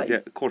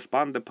 Och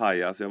korsbandet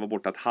pajade, så jag var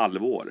borta ett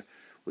halvår.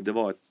 Och det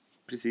var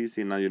precis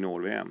innan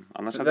junior-VM.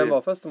 Vem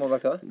var första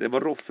målvakt då? Det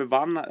var Roffe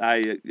Vanna.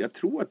 Nej, jag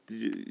tror att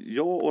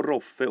jag och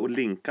Roffe och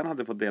Linkan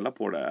hade fått dela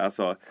på det.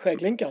 Alltså,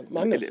 Skägglinkan?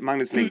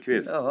 Magnus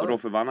Lindqvist och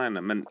Roffe Vanna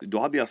henne. Men då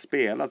hade jag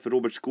spelat, för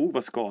Robert Skog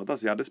var skadad.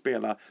 Så jag hade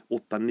spelat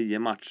 8-9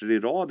 matcher i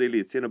rad i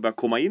elitserien och börjat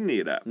komma in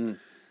i det.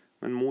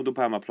 Men Modo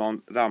på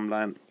hemmaplan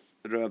ramlade en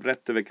röv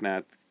rätt över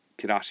knät.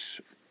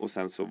 Krasch, och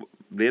sen så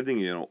blev det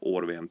ingen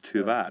år-VM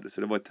tyvärr,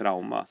 så det var ett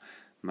trauma.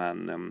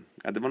 Men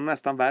det var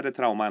nästan värre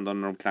trauma än när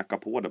de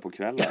knackade på det på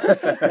kvällen.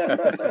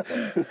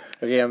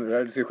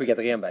 Du ska skicka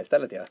till Renberg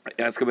istället, ja.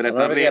 Jag ska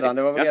berätta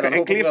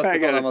en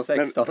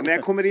cliffhanger. När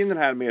jag kommer in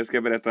här mer ska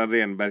jag berätta en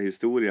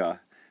Renberg-historia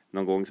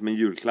någon gång som en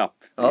julklapp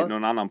i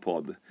någon annan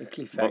podd.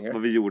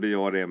 Vad vi gjorde,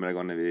 jag och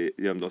Renberg, när vi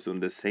gömde oss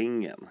under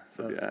sängen.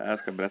 Så jag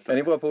ska berätta. Är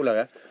ni bra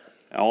polare?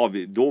 Ja,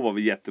 då var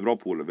vi jättebra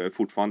polare. Vi har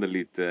fortfarande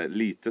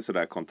lite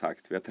sådär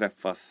kontakt. Vi har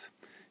träffats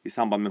i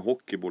samband med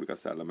hockey på olika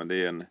ställen. Men det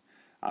är en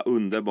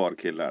underbar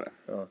kille.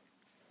 Ja.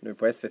 Nu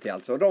på SVT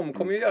alltså. Och de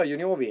kommer ju göra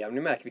junior-VM.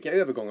 Ni märker vilka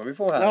övergångar vi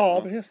får här.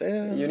 Ja, precis. Det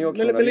är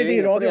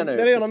Melodiradion.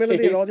 Det är rena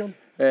Melodiradion.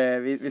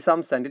 Vi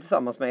samsänder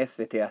tillsammans med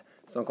SVT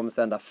som kommer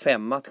sända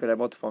 5 matcher där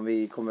bortifrån.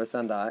 Vi kommer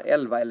sända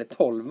 11 eller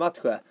 12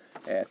 matcher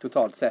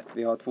totalt sett.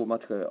 Vi har 2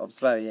 matcher av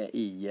Sverige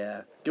i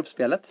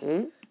gruppspelet.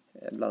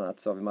 Bland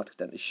annat så har vi match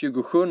den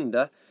 27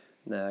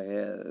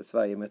 när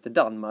Sverige möter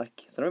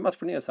Danmark. Sen har vi match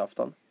på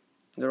nyårsafton.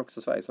 Det är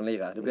också Sverige som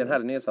lirar. Det blir en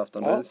härlig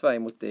nyhetsafton. Då är det Sverige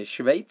mot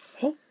Schweiz.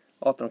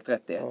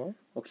 18.30.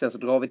 Och sen så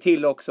drar vi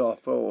till också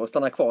på att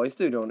stanna kvar i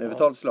studion över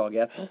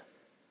 12-slaget.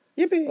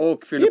 Yippie.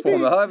 Och fyller på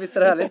med, visst är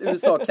det härligt,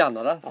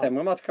 USA-Kanada.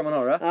 Sämre match kan man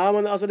ha det. Ja,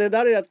 men alltså det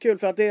där är rätt kul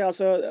för att det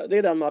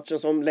är den matchen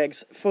som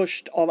läggs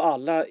först av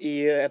alla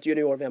i ett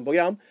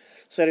junior-VM-program.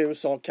 Så är det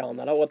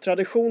USA-Kanada. Och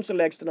tradition så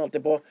läggs den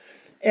alltid på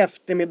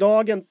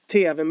eftermiddagen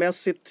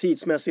tv-mässigt,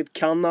 tidsmässigt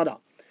Kanada.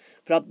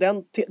 För att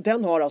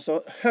den har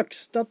alltså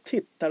högsta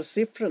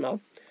tittarsiffrorna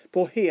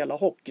på hela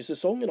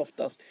hockeysäsongen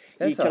oftast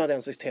i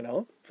kanadensisk tv.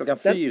 Ja. Klockan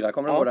 4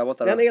 kommer den gå där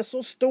borta. Den är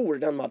så stor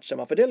den matchen,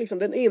 va? För det är liksom,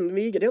 den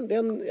inviger, det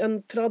är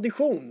en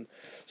tradition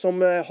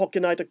som Hockey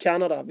Night of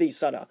Canada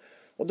visade.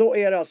 Och då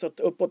är det alltså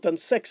uppåt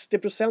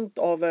 60%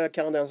 av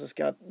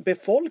kanadensiska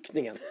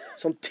befolkningen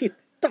som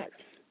tittar.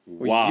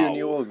 Wow. Och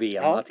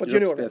junior-VM,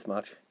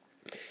 gruppspelsmatch.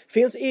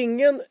 Finns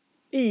ingen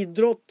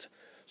idrott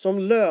som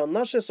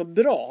lönar sig så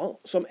bra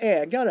som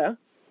ägare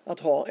att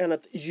ha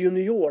ett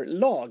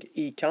juniorlag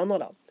i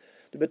Kanada.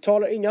 Du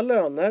betalar inga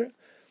löner.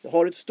 Du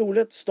har ett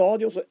storlek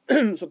stadion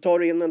så tar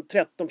du in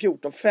 13,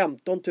 14,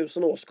 15 000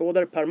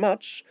 åskådare per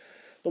match.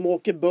 De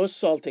åker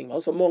buss och allting.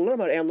 Va? Så många av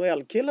de här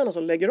NHL-killarna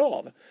som lägger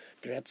av.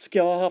 Gretzky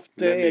har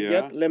haft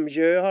eget.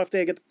 Lemieux har haft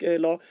eget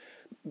lag.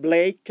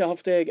 Blake har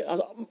haft eget.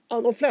 Alltså,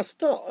 de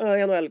flesta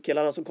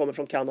NHL-killarna som kommer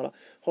från Kanada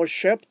har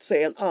köpt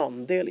sig en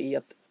andel i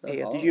ett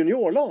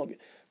juniorlag.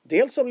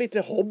 Dels som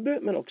lite hobby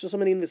men också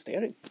som en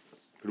investering.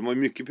 För de har ju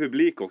mycket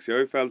publik också. Jag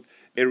har ju följt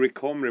Eric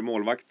Comrie,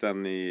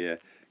 målvakten i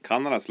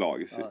Kanadas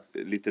lag,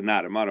 lite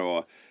närmare.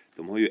 Och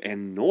de har ju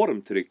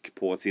enormt tryck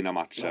på sina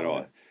matcher. Och,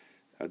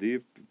 det är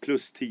ju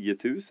plus 10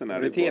 000. Det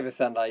är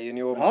tv-sända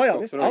juniormatch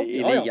också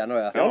i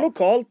ligan. Ja,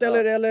 lokalt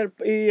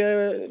eller i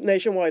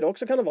nationwide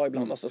också kan det vara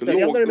ibland. Alltså,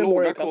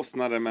 låga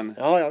kostnader men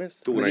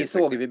stora.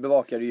 Men vi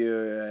bevakade ju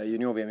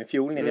junior-VM i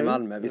fjol nere i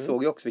Malmö. Vi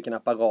såg ju också vilken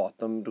apparat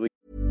de drog.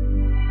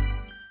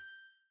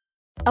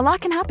 A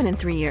lot can happen in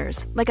 3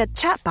 years, like a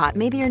chatbot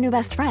may be your new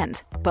best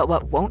friend. But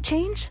what won't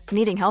change?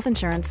 Needing health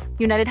insurance.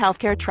 United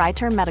Healthcare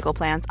Tri-Term Medical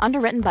Plans,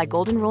 underwritten by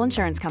Golden Rule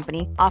Insurance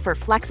Company, offer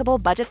flexible,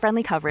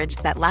 budget-friendly coverage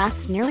that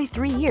lasts nearly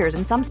 3 years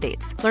in some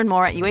states. Learn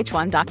more at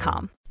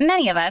uh1.com.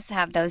 Many of us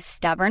have those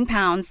stubborn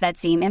pounds that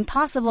seem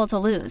impossible to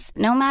lose,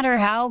 no matter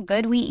how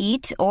good we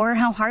eat or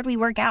how hard we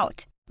work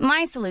out.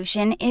 My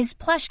solution is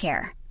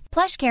PlushCare.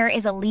 PlushCare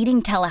is a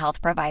leading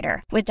telehealth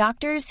provider with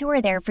doctors who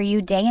are there for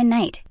you day and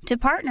night to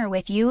partner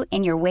with you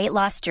in your weight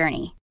loss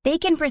journey. They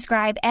can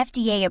prescribe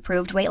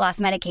FDA-approved weight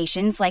loss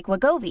medications like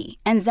Wegovy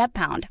and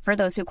Zepbound for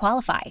those who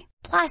qualify.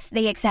 Plus,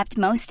 they accept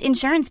most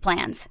insurance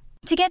plans.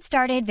 To get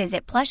started,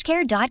 visit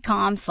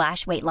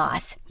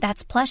plushcare.com/weightloss.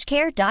 That's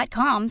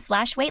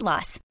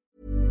plushcare.com/weightloss.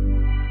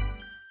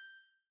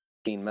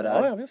 In med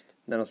där. Visst.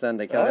 När de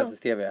sänder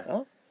kanadensisk tv.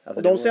 Ja. Alltså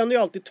och de sänder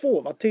ju alltid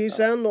 2, va?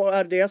 TSN och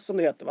RDS som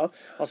det heter, va?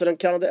 Alltså den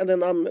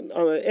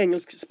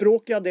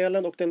engelskspråkiga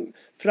delen och den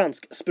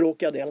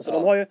franskspråkiga delen. Så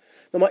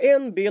de har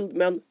en bild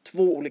men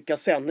 2 olika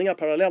sändningar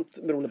parallellt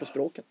beroende på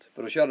språket.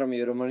 För då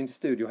körde de har inte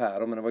studio här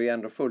men det var ju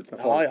ändå fullt med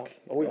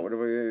folk. Och det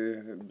var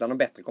ju bland de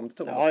bättre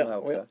kommentatorerna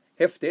också.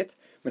 Häftigt.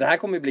 Men det här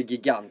kommer ju bli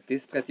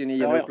gigantiskt.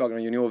 39 upplagan av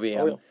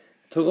junior-VM.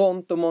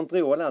 Toronto och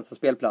Montreal är alltså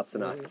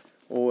spelplatserna.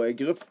 Och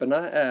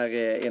grupperna är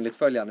enligt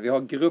följande. Vi har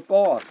grupp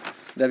A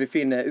där vi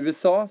finner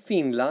USA,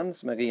 Finland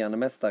som är regerande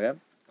mästare.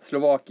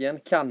 Slovakien,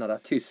 Kanada,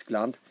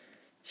 Tyskland.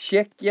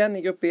 Tjeckien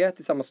i grupp B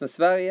tillsammans med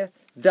Sverige.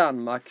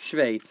 Danmark,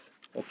 Schweiz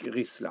och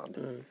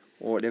Ryssland.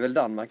 Och det är väl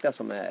Danmark där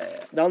som är...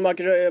 Danmark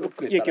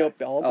gick upp,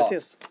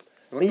 precis.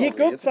 Men gick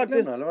upp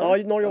faktiskt.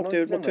 Norge åkte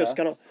ut mot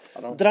tyskarna.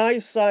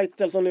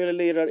 Draisaitl som nu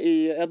lirar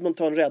i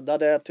Edmonton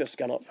räddade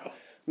tyskarna.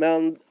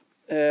 Men...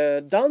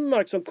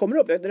 Danmark som kommer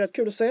upp, det är rätt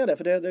kul att säga det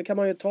för det kan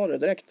man ju ta det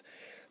direkt.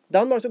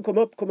 Danmark som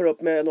kommer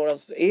upp med några,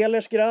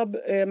 Ehlers grabb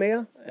är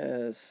med,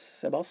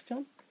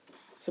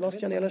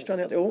 Sebastian Ehlers tror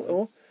jag heter,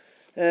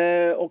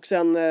 och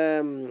sen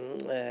är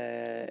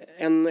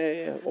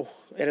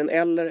det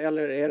en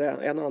eller är det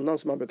en annan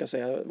som man brukar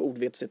säga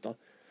ordvitsigt då.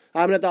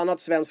 Ja, men ett annat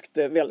svenskt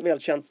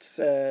välkänt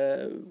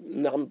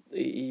namn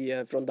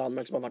från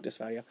Danmark som har varit i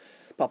Sverige,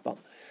 pappan.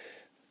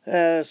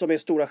 Som är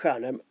stora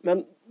stjärnor.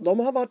 Men de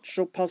har varit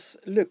så pass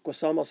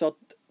lyckosamma så att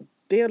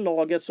det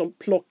laget som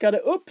plockade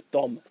upp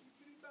dem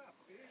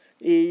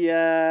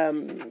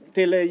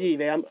till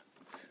JVM,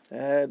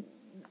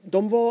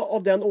 de var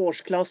av den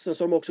årsklassen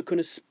som de också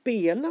kunde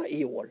spela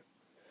i år.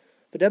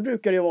 För det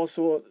brukar ju vara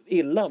så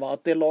illa, va?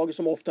 Att det lag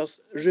som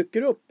oftast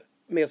rycker upp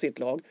med sitt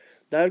lag,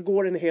 där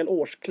går en hel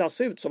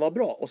årsklass ut som var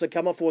bra. Och så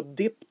kan man få ett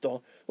dipp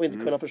då och inte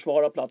kunna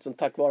försvara platsen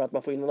tack vare att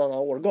man får in en annan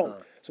årgång.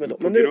 Som är då.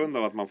 Men grund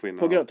av att man får in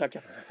en annan.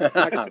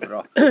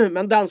 Tackar.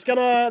 Men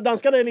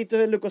danskarna är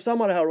lite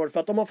lyckosammare här året för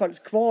att de har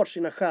faktiskt kvar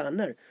sina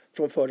stjärnor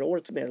från förra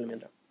året mer eller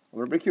mindre.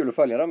 Och det blir kul att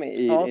följa dem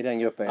i den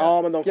gruppen.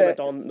 Ja, men de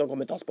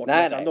kommer inte ha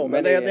sportmässan ändå.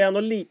 Men det är ändå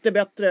lite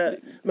bättre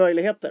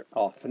möjligheter.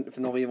 Ja,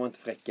 för Norge var inte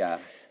fräcka.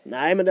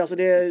 Nej, men det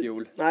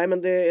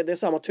är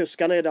samma.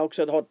 Tyskarna är där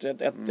också har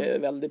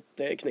ett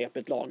väldigt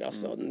knepigt lag.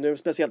 Alltså. Nu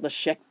speciellt när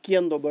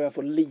Tjeckien då börjar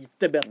få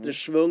lite bättre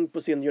svung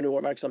på sin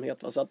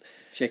juniorverksamhet. Va? Så att,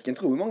 Tjeckien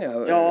tror många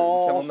kan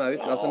vara med.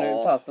 Alltså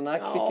nu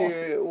Pasternak fick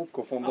ju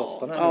OK från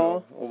Boston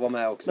här och var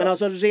med också. Men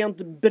alltså rent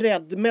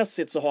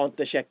breddmässigt så har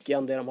inte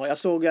Tjeckien det de har.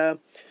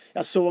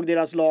 Jag såg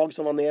deras lag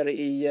som var nere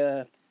i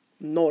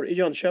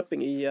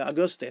Jönköping i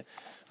augusti.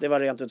 Det var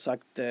rent ut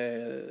sagt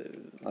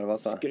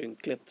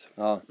skrynkligt.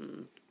 Ja.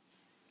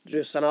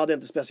 Ryssarna hade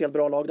inte speciellt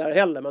bra lag där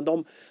heller, men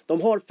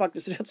de har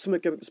faktiskt rätt så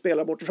mycket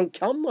spelare bort från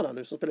Kanada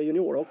nu som spelar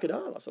juniorhockey där.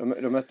 Alltså.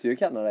 De mötte ju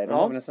Kanada, de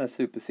har väl en sån här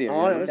superserie.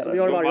 Ja, just det.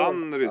 De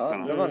vann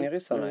ryssarna. De vann ju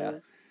ryssarna, ja.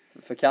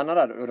 För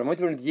Kanada, de har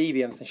inte vunnit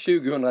JVM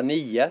sedan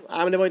 2009. Nej,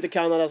 men det var inte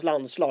Kanadas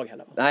landslag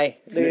heller. Va?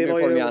 Nej, det var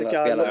ju olika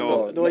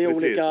spelare. Det var ju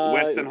olika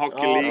Western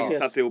Hockey League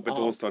satte ihop ett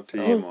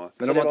All-Star-team.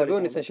 Men de har inte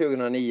vunnit sedan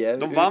 2009.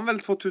 De vann väl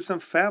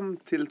 2005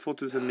 till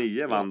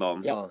 2009 vann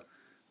de. Ja.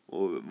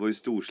 Och var ju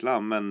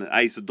storslam, men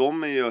nej, så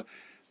de är ju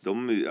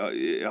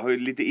jag har ju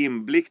lite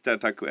inblick där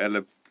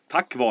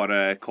tack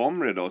vare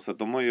Comrie då, så att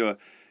de har ju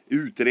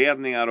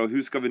utredningar och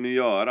hur ska vi nu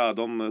göra.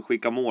 De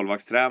skickar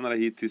målvaktstränare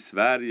hit till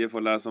Sverige för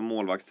att lära sig om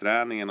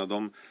målvaktsträningen, och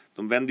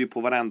de vänder ju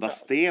på varenda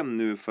sten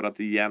nu för att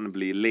igen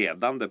bli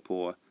ledande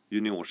på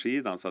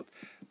juniorsidan, så att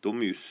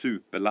de är ju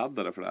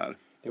superladdade för det här.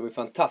 Det var ju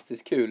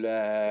fantastiskt kul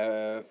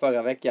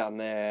förra veckan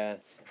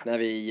när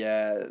vi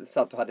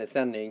satt och hade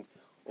sändning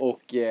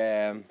och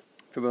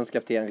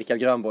förbundskapten Rickard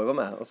Grönborg var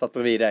med och satt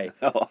bredvid dig.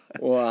 Ja.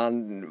 Och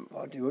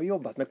du har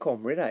jobbat med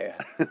Comrie där ju.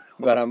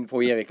 Började han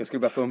på Erik och skulle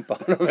börja pumpa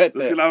honom. Då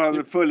skulle han ha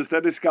en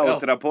fullständig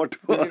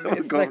scoutrapport på. Det är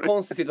en sån här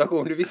konstig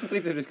situation. Du visste inte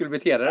riktigt hur du skulle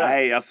bete dig där.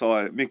 Nej, jag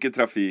sa mycket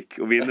trafik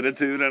och vinner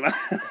returerna.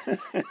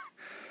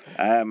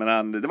 Nej,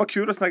 men det var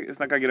kul att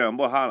snacka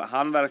Grönborg.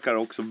 Han verkar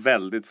också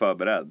väldigt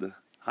förberedd.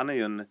 Han är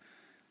ju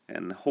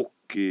en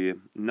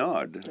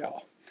hockeynörd.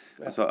 Ja.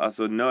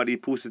 Alltså nörd i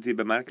positiv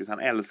bemärkelse. Han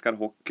älskar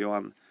hockey och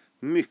han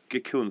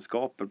mycket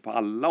kunskaper på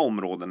alla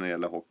områden när det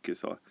gäller hockey.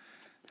 Så.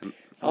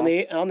 Han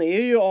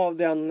är ju av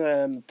den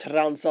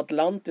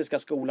transatlantiska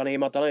skolan, i och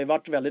med att han har ju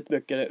varit väldigt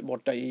mycket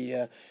borta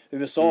i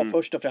USA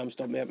först och främst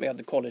då,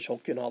 med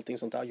collegehockeyn och allting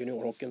sånt där,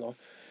 juniorhockeyn då.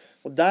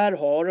 Och där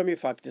har de ju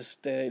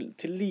faktiskt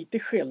till lite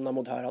skillnad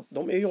mot här att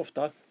de är ju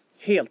ofta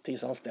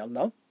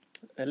heltidsanställda,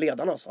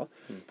 ledarna alltså,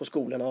 på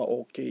skolorna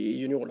och i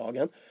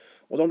juniorlagen.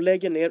 Och de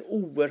lägger ner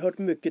oerhört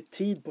mycket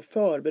tid på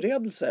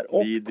förberedelser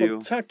och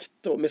kontakt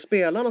med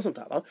spelarna och sånt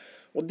där. Va?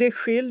 Och det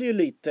skiljer ju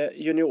lite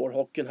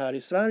juniorhockeyn här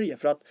i Sverige.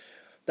 För att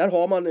där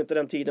har man inte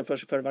den tiden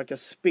för varken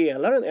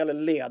spelaren eller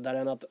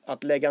ledaren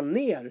att lägga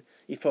ner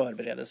i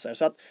förberedelser.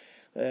 Så att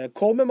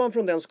kommer man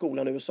från den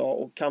skolan i USA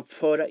och kan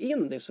föra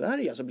in det i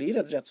Sverige, så blir det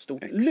ett rätt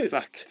stort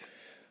lyft.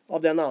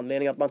 Av den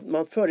anledningen att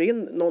man för in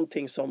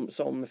någonting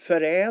som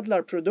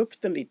förädlar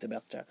produkten lite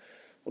bättre.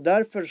 Och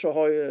därför så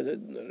har ju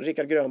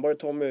Rickard Grönborg och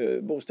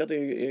Tommy Bostedt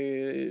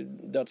är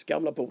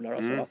dödsgamla polare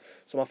alltså,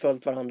 som har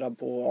följt varandra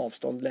på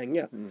avstånd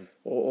länge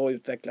och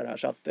utvecklar det här.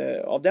 Så att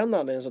av den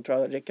anledningen så tror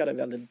jag att Rickard är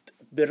väldigt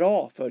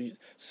bra för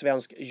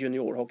svensk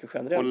juniorhockey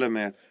generellt. Håller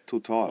med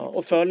totalt. Ja,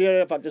 och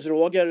följer faktiskt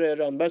Roger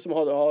Rönnberg som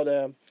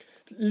har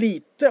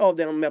lite av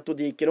den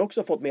metodiken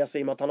också fått med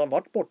sig, i och med att han har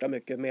varit borta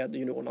mycket med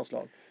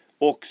juniorlandslag.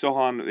 Och så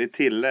har han ett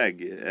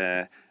tillägg,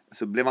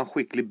 så blev han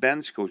skicklig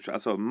benchcoach,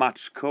 alltså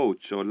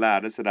matchcoach, och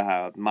lärde sig det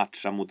här att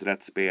matcha mot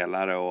rätt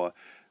spelare, och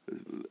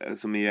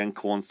som är en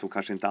konst som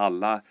kanske inte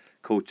alla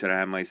coacher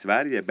hemma i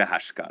Sverige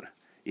behärskar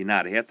i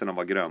närheten av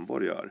vad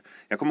Grönborg gör.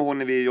 Jag kommer ihåg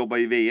när vi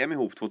jobbade i VM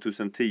ihop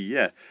 2010.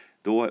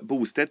 Då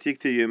Bostedt gick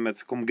till gymmet,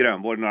 så kom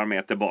Grönborg några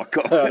meter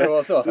bakom. Ja, det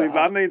var så. Så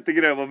ibland när inte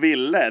Grönborg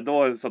ville,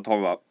 då sa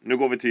Tom bara, nu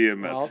går vi till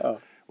gymmet. Ja.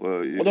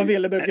 Och de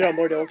ville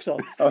Grönborg det också.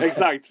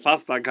 Exakt,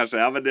 fast han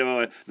kanske, men det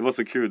var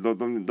så kul.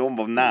 De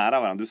var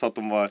nära varandra. Du sa att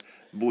de var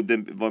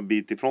en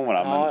bit ifrån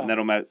varandra. Men när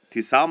de är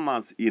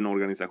tillsammans i en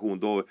organisation,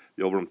 då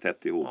jobbar de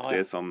tätt ihop. Det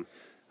är som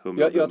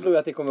jag tror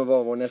att det kommer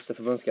vara vår nästa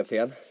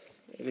förbundskapten,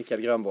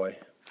 Rickard Grönborg.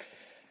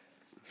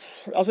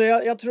 Alltså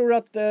jag tror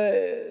att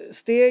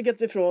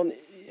steget ifrån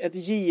ett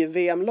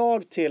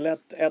JVM-lag till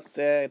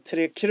ett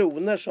Tre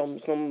Kronor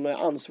som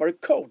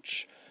ansvarig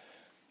coach,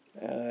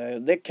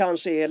 det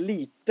kanske är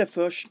lite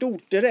för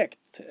stort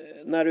direkt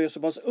när du är så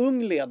pass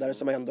ung ledare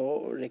som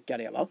ändå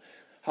Rickard är, va?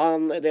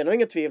 Det är nog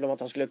inget tvivel om att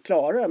han skulle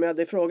klara det, men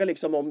det är fråga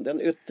liksom om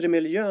den yttre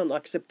miljön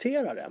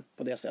accepterar det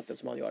på det sättet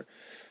som han gör.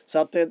 Så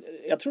att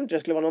jag tror inte det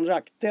skulle vara någon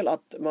nackdel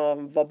att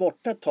man var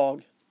borta ett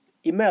tag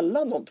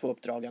emellan de två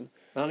uppdragen.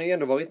 Men han har ju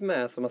ändå varit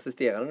med som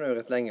assisterande nu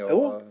rätt länge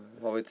och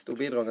har varit stor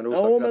bidragande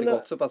orsak till att det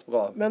gått så pass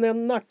bra. Men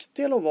en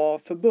nackdel att vara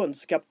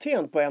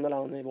förbundskapten på en eller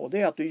annan nivå,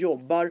 det är att du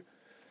jobbar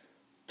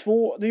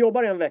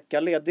en vecka,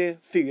 ledig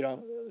 4,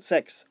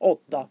 6,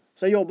 8.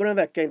 Sen jobbar du en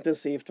vecka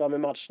intensivt med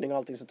matchning och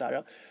allting sånt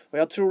där. Och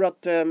jag tror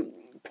att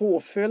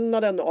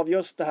påfyllnaden av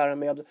just det här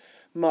med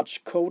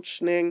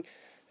matchcoachning,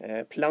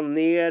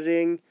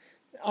 planering,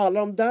 alla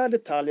de där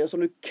detaljerna som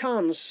du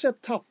kanske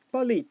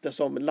tappar lite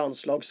som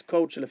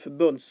landslagscoach eller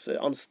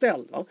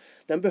förbundsanställd. Va?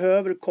 Den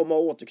behöver du komma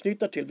och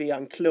återknyta till via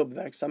en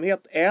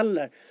klubbverksamhet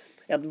eller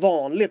ett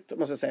vanligt,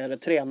 man ska säga,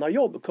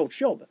 tränarjobb,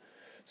 coachjobb.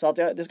 Så att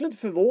det skulle inte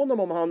förvåna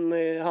mig om han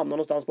hamnar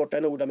någonstans borta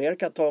i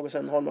Nordamerika ett tag och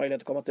sen har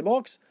möjlighet att komma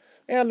tillbaks.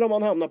 Eller om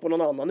han hamnar på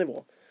någon annan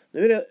nivå.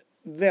 Nu är det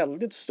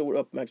väldigt stor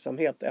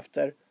uppmärksamhet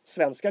efter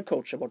svenska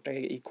coacher borta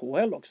i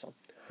KHL också.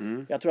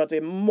 Jag tror att det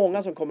är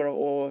många som kommer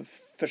att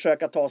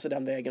försöka ta sig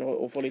den vägen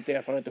och få lite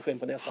erfarenhet och skinn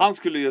på det sättet. Han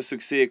skulle göra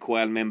succé i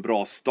KHL med en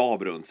bra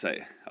stab runt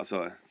sig.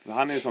 Alltså, för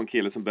han är en sån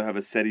kille som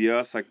behöver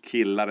seriösa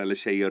killar eller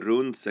tjejer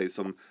runt sig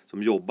som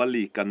jobbar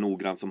lika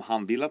noggrant som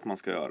han vill att man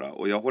ska göra.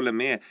 Och jag håller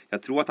med.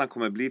 Jag tror att han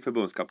kommer bli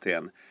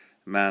förbundskapten.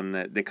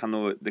 Men det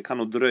kan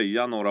nog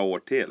dröja några år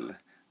till.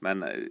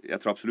 Men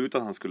jag tror absolut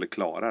att han skulle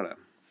klara det.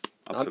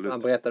 Han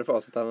berättade för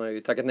oss att han har ju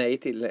tackat nej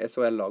till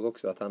SHL-lag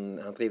också. Att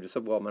han trivdes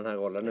så bra med den här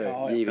rollen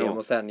nu. JVM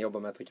och sen jobbar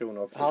med 3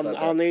 Kronor också.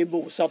 Han är ju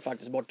bosatt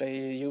faktiskt borta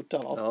i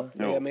Utah. Va?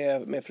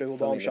 Med fru och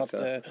barn.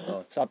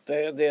 Så att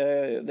det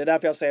är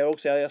därför jag säger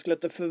också. Jag skulle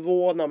inte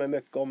förvåna mig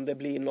mycket om det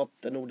blir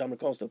något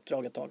nordamerikanskt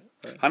uppdrag ett tag.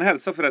 Han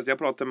hälsar förresten. Jag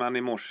pratade med han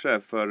i morse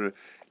för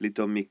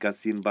lite om Mika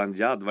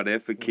Zibanejad. Vad det är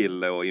för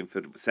kille och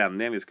inför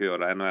sändningen vi ska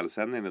göra.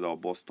 NHL-sändningen idag.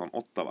 Boston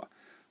 8 va?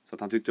 Så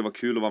att han tyckte det var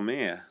kul att vara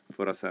med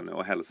förra sen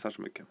och hälsar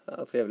så mycket.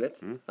 Ja, trevligt.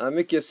 Han är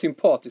mycket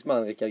sympatisk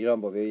man, Rickard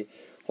Grönbo. Vi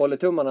håller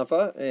tummarna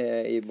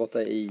för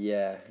borta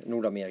i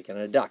Nordamerika när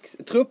det är dags.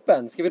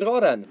 Truppen, ska vi dra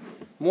den?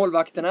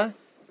 Målvakterna,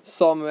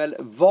 Samuel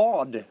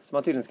Ward, som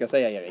man tydligen ska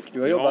säga, Erik.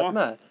 Du har jobbat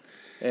med.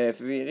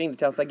 För vi ringde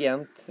till hans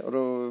agent och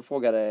då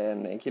frågade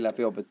en kille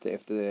på jobbet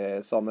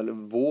efter Samuel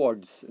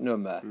Wards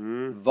nummer.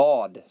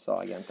 Vad,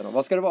 sa agenten. Och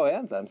vad ska det vara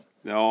egentligen?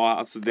 Ja,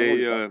 alltså det är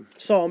ju...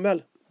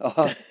 Samuel,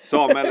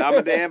 ja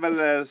men det är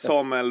väl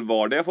Samuel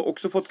Ward. Jag har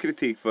också fått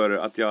kritik för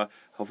att jag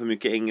har för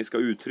mycket engelska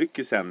uttryck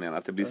i sändningen,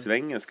 att det blir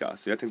svengelska.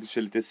 Så jag tänkte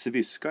köra lite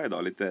sviska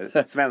idag,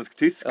 lite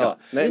svensk-tyska.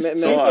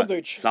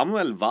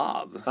 Samuel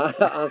Ward.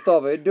 Han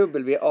stavar ju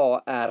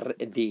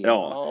W-A-R-D.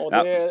 Ja, och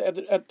det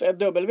är ett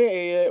W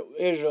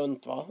är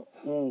runt va?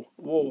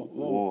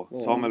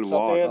 Samuel Ward.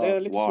 Så det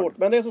är lite svårt.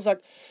 Men det är som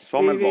sagt,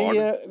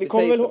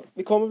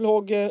 vi kommer väl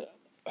ihåg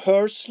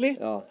Hersley.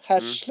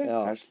 Hersley.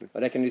 Ja.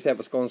 Och det kan du säga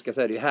på skånska,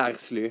 så är det ju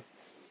Hersley.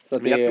 Så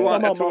men jag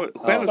tror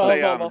själv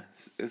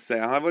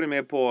säger han har varit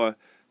med på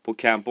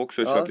camp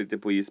också och kört lite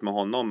på is med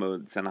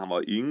honom sen han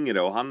var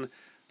yngre och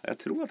jag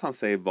tror att han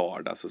säger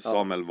Ward, alltså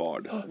Samuel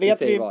Ward.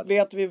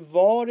 Vet vi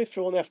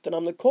varifrån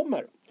efternamnet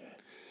kommer?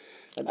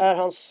 Är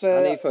hans... Han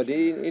är född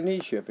i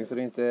Nyköping, så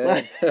det är inte...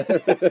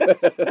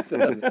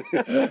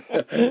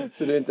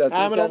 så det är inte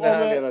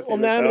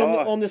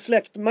att om det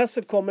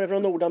släktmässigt kommer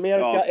från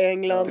Nordamerika,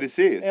 England,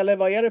 precis. Eller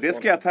vad är det för? Det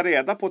ska jag ta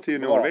reda på till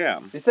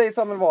junior-VM. Vi säger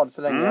Samuel Ward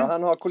så länge.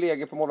 Han har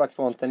kollegor på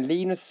målvaktsfronten.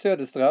 Linus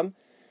Söderström,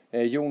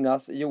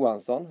 Jonas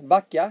Johansson,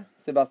 Backa,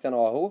 Sebastian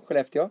Aho,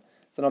 Skellefteå.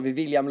 Sen har vi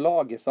William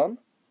Lagesson.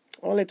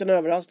 En liten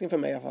överraskning för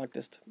mig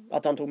faktiskt,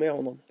 att han tog med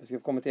honom. Jag ska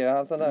kommentera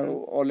hans där.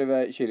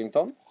 Oliver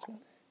Kylington.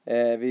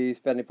 Vi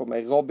spänner på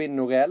med Robin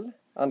Norell,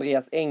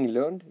 Andreas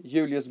Englund,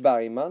 Julius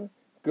Bergman,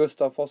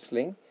 Gustav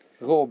Forsling,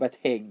 Robert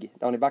Hägg,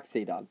 där har ni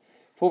backsidan.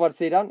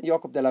 Forwardsidan,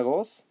 Jakob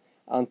Delaros,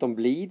 Anton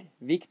Blid,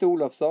 Victor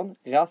Olofsson,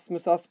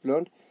 Rasmus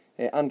Asplund,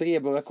 André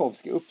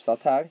Burakovsky uppsatt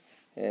här.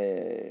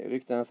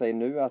 Ryktena säger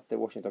nu att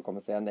Washington kommer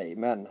säga nej,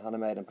 men han är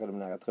med i den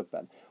preliminära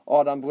truppen.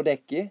 Adam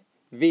Brodecki,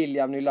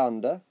 William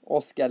Nylander,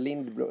 Oskar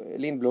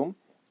Lindblom,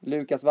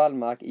 Lukas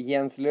Wallmark,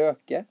 Jens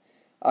Löke,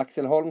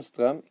 Axel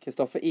Holmström,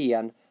 Kristoffer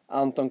En,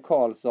 Anton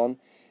Karlsson,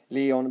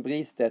 Leon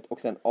Bristedt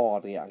och sen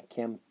Adrian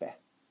Kempe.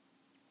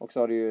 Och så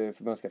har du ju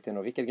förbundskapten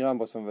och Rickard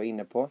Grönbo som vi var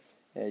inne på.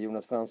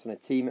 Jonas Fransson är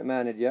team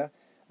manager.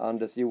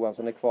 Anders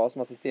Johansson är kvar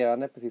som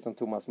assisterande, precis som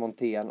Thomas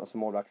Montén, och som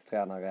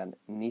målvaktstränaren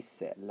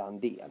Nisse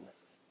Landén.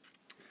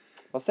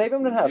 Vad säger vi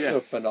om den här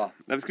truppen då?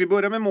 När vi ska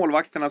börja med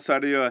målvakterna så är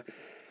det ju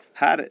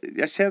här,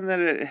 jag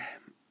känner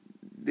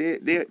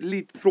det är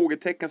lite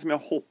frågetecken som jag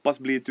hoppas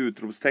blir ett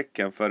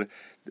utropstecken, för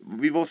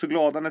vi var så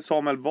glada när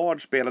Samuel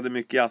Ward spelade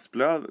mycket i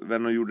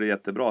Asplöven och gjorde det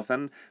jättebra.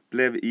 Sen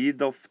blev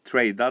Idoff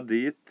tradad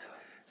dit.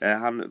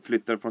 Han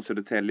flyttade från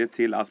Södertälje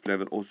till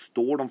Asplöven och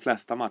står de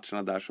flesta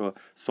matcherna där, så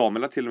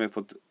Samuel har till och med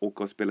fått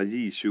åka och spela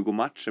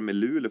J20-matcher med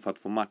Luleå för att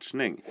få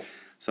matchning.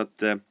 Så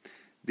att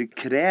det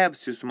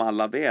krävs ju, som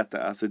alla vet,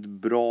 alltså ett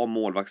bra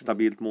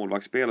stabilt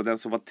målvaktsspel, och den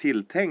som var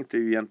tilltänkt är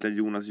ju egentligen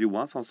Jonas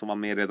Johansson som var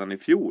med redan i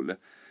fjol.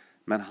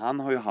 Men han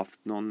har ju haft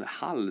någon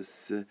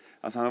alltså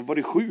han har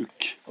varit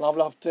sjuk. Han har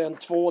väl haft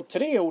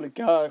 2-3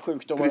 olika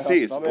sjukdomar.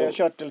 Precis. Med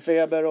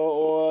körtelfeber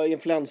och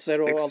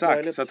influenser och exakt, allt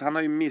möjligt. Så att han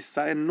har ju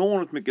missat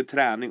enormt mycket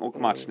träning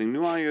och matchning. Nu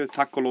är han ju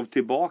tack och lov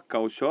tillbaka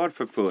och kör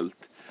för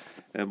fullt.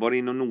 Var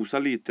in och nosa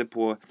lite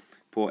på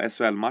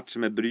SHL-matcher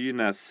med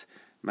Brynäs.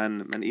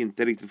 Men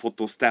inte riktigt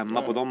fått att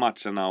stämma på de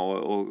matcherna.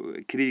 Och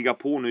kriga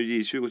på nu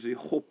J20. Så jag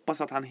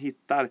hoppas att han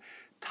hittar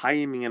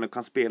tajmingen och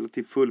kan spela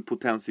till full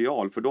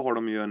potential. För då har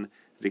de ju en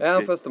Är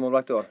han första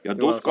målvakt då? Ja,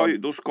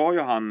 då ska ju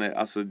han,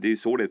 alltså det är ju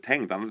så det är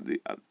tänkt.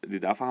 Det är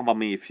därför han var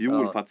med i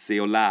fjol, för att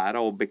se och lära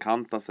och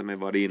bekanta sig med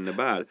vad det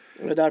innebär.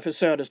 Och det är därför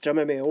Söderström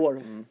är med i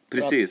år.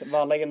 Precis. För att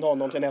valla in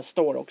honom till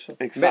nästa år också.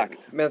 Exakt.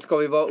 Men ska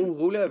vi vara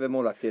oroliga över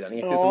målvaktssidan?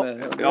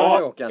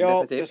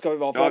 Ja, det ska vi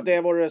vara. För att det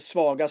är vår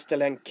svagaste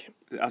länk.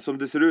 Alltså som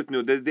det ser ut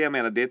nu, det är det jag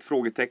menar, det är ett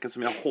frågetecken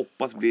som jag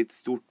hoppas blir ett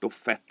stort och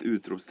fett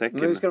utropstecken.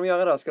 Men hur ska de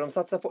göra då? Ska de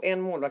satsa på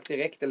en målvakt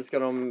direkt eller ska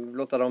de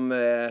låta dem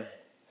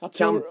jag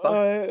tror,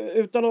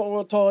 utan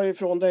att ta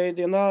ifrån dig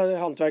dina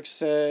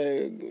hantverks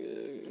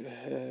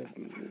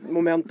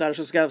moment där,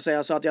 så ska jag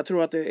säga så att jag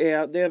tror att det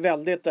är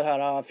väldigt det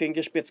här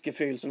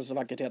Fingerspitzgefühl som det så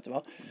vackert heter,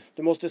 va?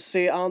 Du måste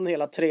se an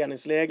hela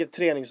träningsläget,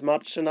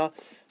 träningsmatcherna,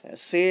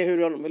 se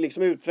hur de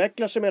liksom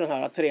utvecklar sig med den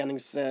här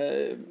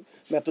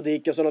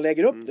träningsmetodiken som de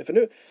lägger upp det. För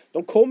nu,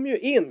 de kom ju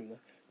in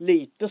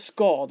lite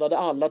skadade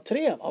alla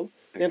tre, va?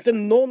 Det är inte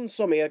någon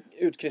som är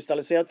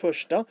utkristalliserad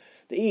första.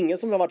 Det är ingen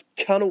som har varit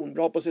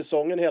kanonbra på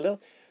säsongen heller.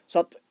 Så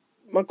att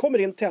man kommer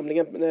in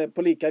tämligen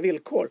på lika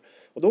villkor.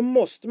 Och då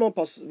måste man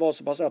vara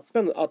så pass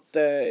öppen att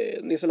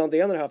Nisse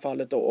Landén i det här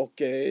fallet då,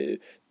 och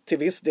till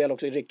viss del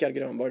också Rickard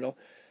Grönborg då,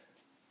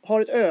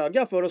 har ett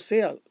öga för att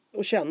se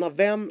och känna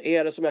vem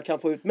är det som jag kan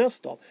få ut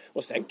mest av.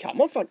 Och sen kan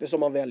man faktiskt, om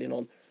man väljer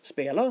någon,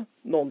 spela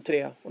någon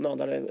tre och någon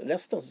andra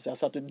resten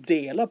så att du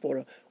delar på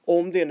det.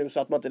 Om det är nu så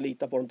att man inte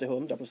litar på dem till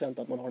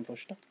 100% att man har den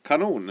första.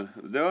 Kanon.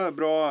 Det var en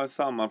bra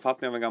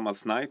sammanfattning av en gammal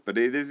sniper.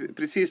 Det är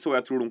precis så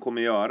jag tror de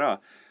kommer göra.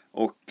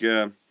 Och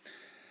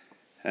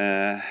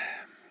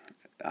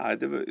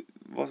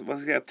vad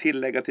ska jag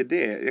tillägga till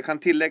det? Jag kan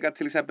tillägga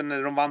till exempel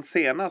när de vann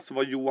senast så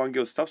var Johan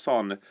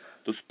Gustafsson,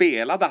 då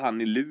spelade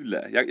han i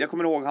Luleå. Jag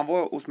kommer ihåg, han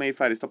var hos mig i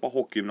Färjestad på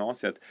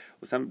hockeygymnasiet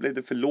och sen blev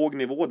det för låg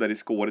nivå där i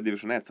Skåre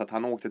division 1 så att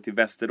han åkte till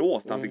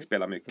Västerås där han fick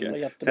spela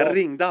mycket. Sen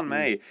ringde han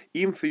mig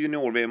inför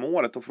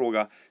junior-VM-året och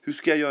frågade, hur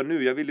ska jag göra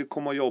nu? Jag vill ju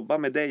komma och jobba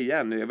med dig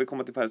igen. Jag vill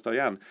komma till Färjestad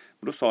igen.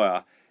 Och då sa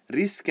jag,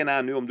 risken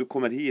är nu om du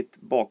kommer hit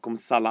bakom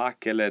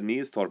Salak eller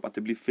Nilstorp att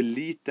det blir för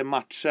lite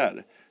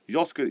matcher.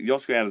 Jag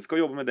skulle älska att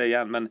jobba med dig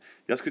igen, men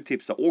jag skulle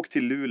tipsa, åk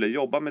till Luleå,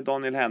 jobba med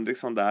Daniel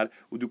Henriksson där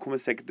och du kommer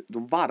säkert,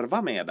 de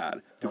varvar med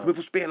där. Du kommer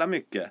få spela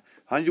mycket.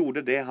 Han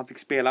gjorde det, han fick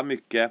spela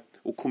mycket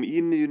och kom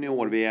in i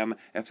junior-VM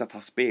efter att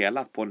ha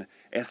spelat på en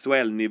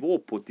SHL-nivå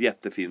på ett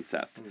jättefint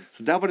sätt.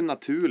 Så där var det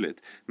naturligt.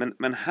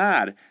 Men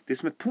här, det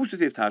som är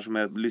positivt här som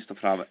jag lyfter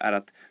fram är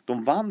att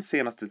de vann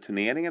senaste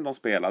turneringen de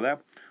spelade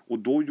och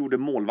då gjorde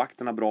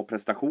målvakterna bra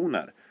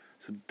prestationer.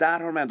 Så där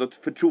har de ändå ett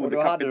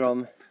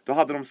förtroendekapital. Då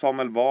hade de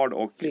Samuel Ward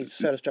och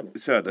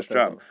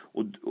Söderström.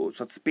 Och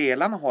så att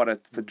spelarna har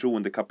ett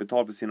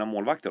förtroendekapital för sina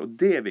målvakter. Och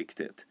det är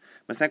viktigt.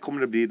 Men sen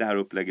kommer det bli det här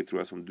upplägget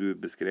tror jag som du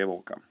beskrev,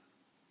 Håkan.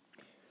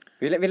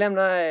 Vi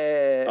lämnar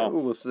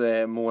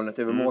orosmolnet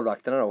över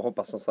målvakterna då och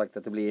hoppas som sagt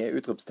att det blir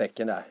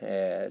utropstecken där.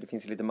 Det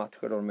finns ju lite matcher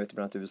då de möter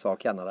bland annat USA och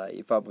Kanada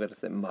i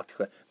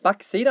förberedelsematcher.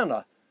 Backsidan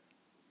då?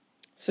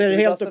 Ser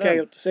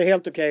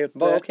helt okej ut.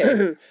 Bara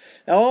okej?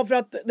 Ja, för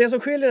att det som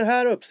skiljer den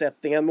här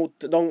uppsättningen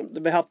mot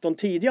vi haft de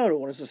tidigare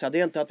åren så det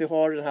är inte att vi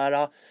har den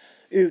här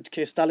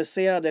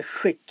utkristalliserade,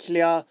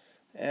 skickliga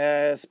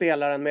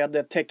spelaren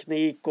med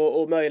teknik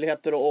och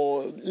möjligheter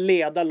att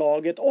leda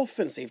laget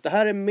offensivt. Det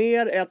här är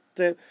mer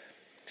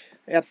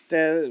ett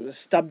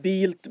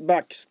stabilt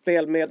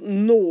backspel med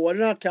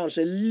några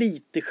kanske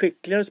lite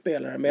skickligare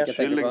spelare. Med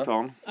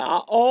Shillington.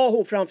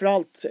 Ja,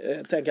 framförallt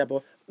tänker jag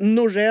på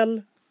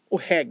Norell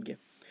och Hägg.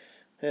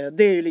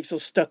 Det är ju liksom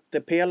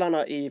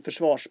stöttepelarna i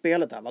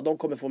försvarsspelet här, va? De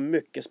kommer få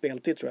mycket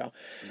speltid tror jag.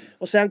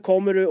 Och sen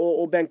kommer du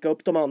att bänka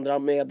upp de andra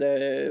med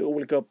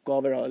olika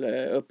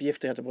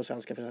uppgifter heter på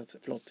svenska,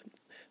 förlåt.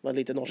 Var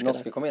lite norska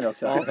kom in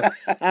också. Ja.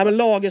 Nej, men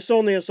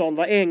Lagersson är ju sån,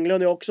 va?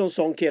 Englund är också en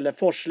sån kille.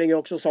 Forsling är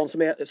också en sån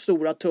som är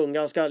stora,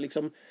 tunga, ska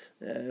liksom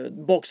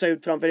boxa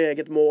ut framför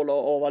eget mål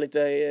och vara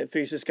lite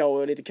fysiska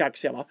och lite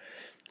kaxiga, va?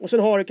 Och sen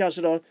har du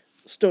kanske då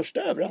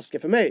största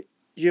överraskningen för mig,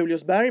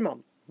 Julius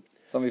Bergman.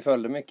 Som vi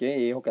följde mycket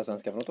i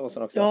Hockeyallsvenskan för något år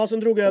sedan också. Ja, som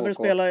drog över och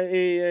spela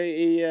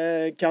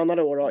i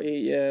Kanada då,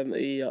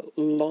 i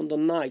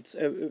London Knights.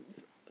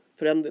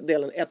 För den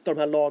delen, ett av de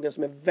här lagen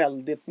som är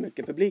väldigt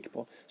mycket publik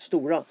på.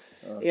 Stora.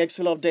 Ägs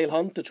väl av Dale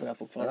Hunter tror jag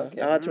fortfarande. Okay.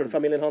 Ja, jag tror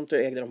familjen Hunter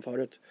ägde dem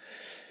förut.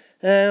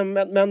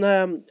 Men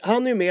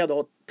han är ju med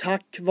då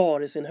tack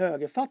vare sin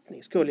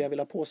högerfattning, skulle jag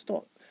vilja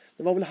påstå.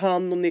 Det var väl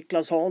han och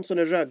Niklas Hansson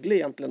i Rögle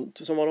egentligen,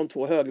 som var de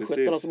två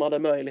högerskyttarna som hade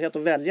möjlighet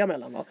att välja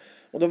mellan. Va?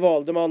 Och då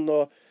valde man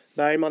då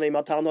Bergman i och med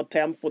att han har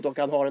tempot och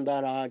han har den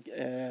där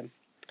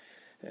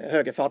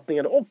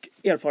högerfattningen och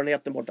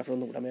erfarenheten borta från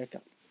Nordamerika.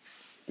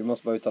 Du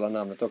måste bara uttala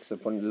namnet också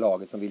på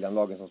laget som William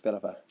Lagesson spelar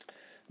för.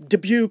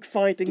 Dubuque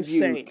Fighting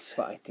Saints.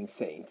 Fighting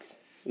Saints.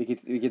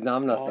 Vilket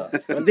namn alltså.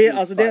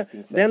 Ja.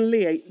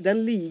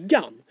 Den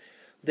ligan,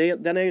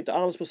 den är ju inte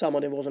alls på samma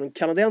nivå som den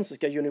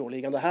kanadensiska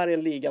juniorligan. Det här är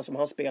en liga som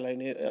han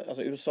spelar i,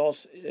 alltså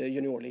USAs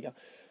juniorliga.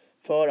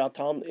 För att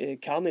han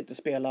kan inte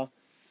spela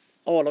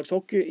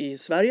A-lagshockey i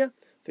Sverige.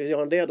 För gör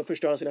han det, då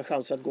förstör han sina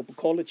chanser att gå på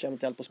college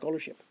eventuellt på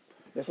scholarship.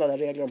 Det är sådana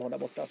där regler de har där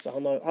borta. Så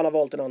han har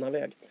valt en annan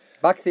väg.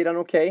 Backsidan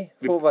okej.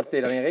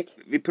 Forwardsidan, Erik?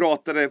 Vi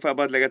pratade, får jag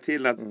bara lägga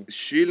till, att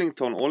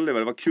Shillington Oliver,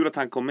 det var kul att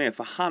han kom med.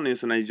 För han är ju en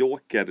sån här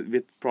joker.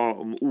 Vi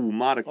pratade om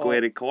Omark och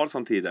Erik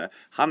Karlsson tidigare.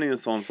 Han är ju en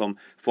sån som,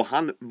 får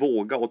han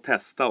våga och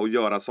testa och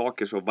göra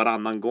saker, så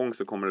varannan gång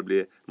så kommer det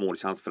bli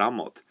målchans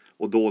framåt.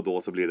 Och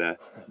då så blir det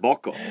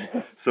bakåt.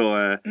 Så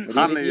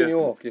han är ju...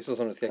 Junior, så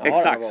som det ska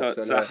exakt,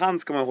 också, så han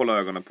ska man hålla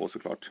ögonen på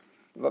såklart.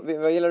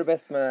 Vad gillar du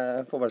bäst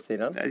med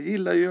forwardsidan? Jag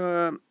gillar ju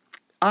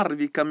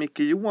Arvika Micke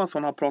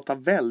Johansson har pratat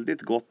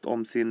väldigt gott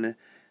om sin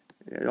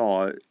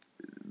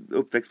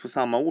uppväxt på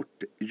samma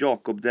ort,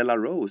 Jacob de la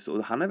Rose,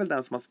 och han är väl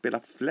den som har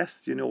spelat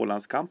flest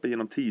juniorlandskamper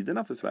genom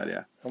tiderna för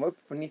Sverige. Han var uppe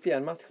på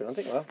 91 matcher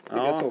någonting, va?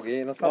 Ja. Jag såg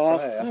i något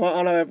papper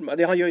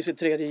här. Han gör ju sitt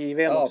tredje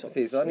JVM också. Ja,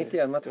 precis.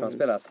 91 matcher han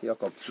spelat,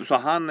 Jakob. Så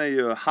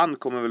han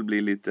kommer väl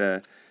bli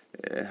lite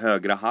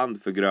högra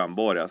hand för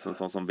Grönborg, alltså en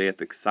sån som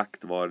vet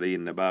exakt vad det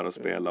innebär att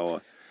spela. Och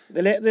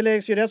det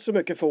läggs ju rätt så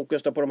mycket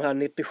fokus då på de här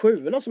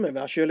 97-orna som är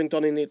med.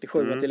 Shillington är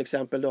 97 till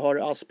exempel. Du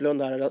har Asplund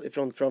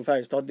där från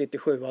Färjestad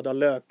 97. Du har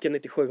Löke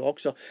 97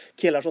 också.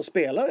 Killar som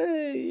spelar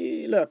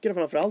i Löke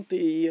framförallt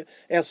i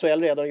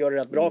SHL redan och gör det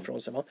rätt bra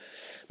från sig. Va?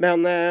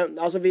 Men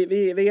alltså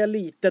vi är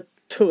lite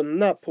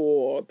tunna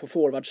på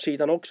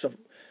forwardsidan också.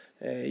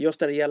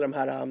 Just när det gäller de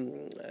här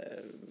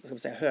ska man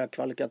säga,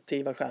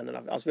 högkvalitativa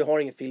stjärnorna. Alltså vi har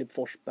ingen Filip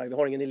Forsberg. Vi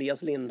har ingen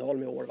Elias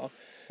Lindholm i år, va?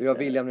 Vi har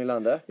William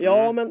Nylander.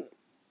 Ja, men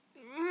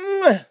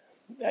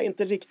jag är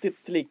inte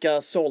riktigt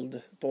lika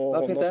såld på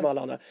honom som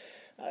alla andra.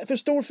 För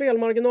stor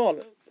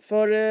felmarginal.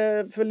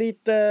 För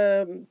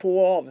lite på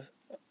och av.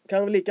 Kan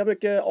vara lika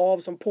mycket av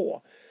som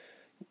på.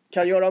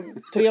 Kan göra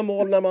 3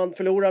 mål när man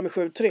förlorar med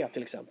 7-3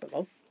 till exempel.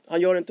 Va?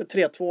 Han gör inte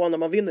 3-2 när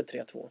man vinner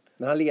 3-2.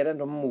 Men han leder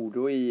ändå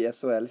Modo i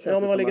SHL. Ja,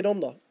 men vad ligger de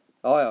då?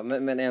 Ja,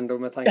 men ändå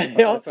med tanke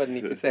på att han är född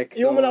 96.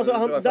 Jo, men alltså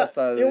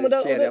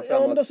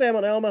men då säger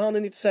man, men han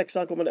är 96,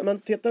 han kommer. Men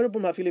tittar du på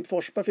de här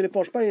Filip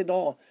Forsberg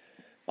idag,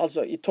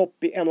 alltså i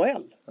topp i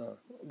NHL. Ja.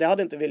 Det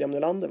hade inte William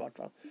Nylander varit,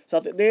 va? Så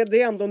att det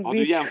är ändå en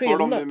viss skillnad. Du jämför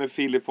dem nu med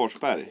Filip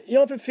Forsberg.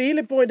 Ja, för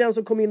Filip var ju den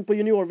som kom in på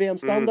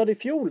junior-VM-standard i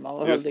fjol, va?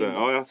 Och just det,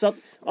 ja. Så att,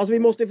 alltså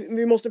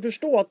vi måste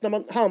förstå att när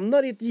man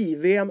hamnar i ett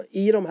JVM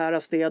i de här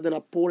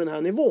städerna på den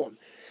här nivån,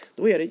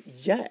 då är det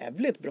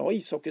jävligt bra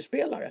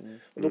ishockeyspelare.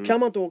 Och då kan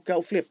man inte åka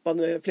och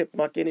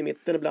flippmacka in i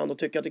mitten ibland och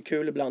tycka att det är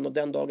kul ibland, och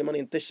den dagen man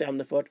inte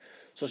känner för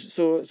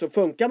så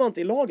funkar man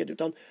inte i laget,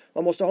 utan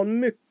man måste ha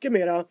mycket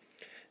mera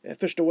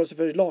förståelse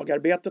för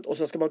lagarbetet, och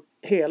sen ska man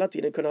hela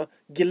tiden kunna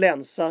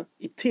glänsa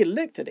i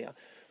tillägg till det.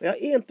 Och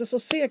jag är inte så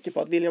säker på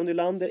att William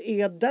Nylander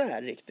är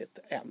där riktigt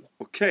än.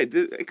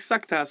 Okej,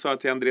 exakt det här sa jag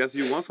till Andreas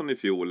Johansson i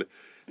fjol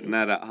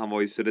när han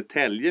var i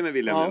Södertälje med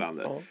William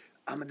Nylander.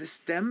 Ja, men det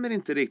stämmer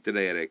inte riktigt,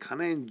 Erik.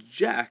 Han är en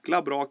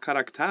jäkla bra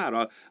karaktär.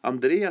 Och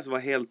Andreas var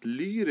helt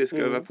lyrisk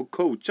över att få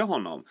coacha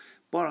honom.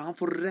 Bara han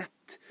får rätt.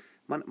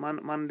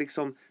 Man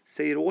liksom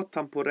säger åt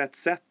han på rätt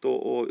sätt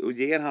och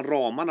ger han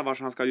ramarna var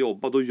han ska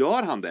jobba. Då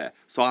gör han det,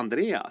 sa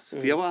Andreas.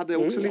 För jag hade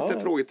också lite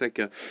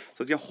frågetecken.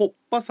 Så att jag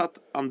hoppas att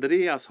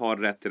Andreas har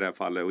rätt i det här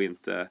fallet och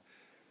inte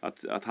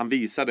att han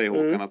visar det,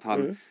 Håkan, att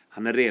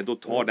han är redo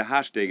att ta det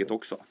här steget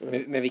också.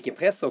 Med vilken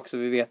press också.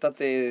 Vi vet att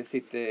det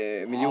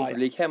sitter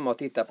miljonpublik hemma och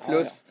tittar.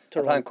 Plus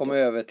att han kommer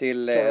över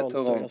till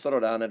Toronto då,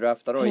 där han är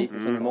draftad och gick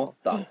som nummer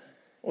 8.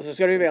 Och så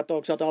ska du ju veta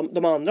också att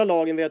de andra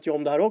lagen vet ju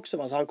om det här också.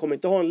 Va? Så han kommer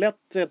inte ha en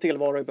lätt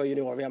tillvaro på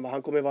junior-VM.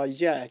 Han kommer vara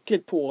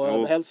jäkligt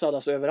påhälsad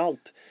alltså,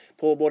 överallt.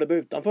 Både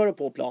utanför och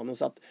på planen.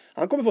 Så att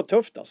han kommer få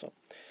tufft alltså.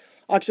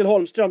 Axel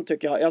Holmström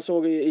tycker jag. Jag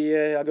såg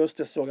i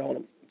augusti såg jag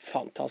honom.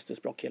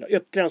 Fantastiskt bra kille.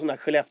 Ytterligare en sån där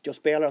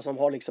Skellefteå-spelare som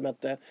har liksom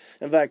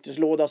en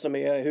verktygslåda som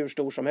är hur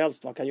stor som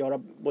helst. Va? Kan göra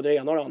både det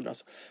ena och det andra.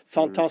 Så.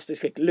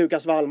 Fantastiskt skick.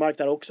 Lukas Wallmark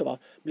där också, va?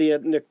 Blir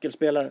ett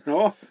nyckelspelare.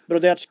 Ja.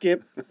 Brodecki.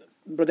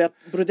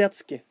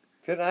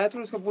 Nej, jag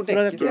tror det ska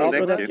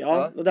Brodecki.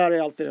 Ja, det där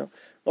är alltid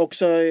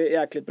också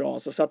jäkligt bra.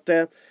 Så att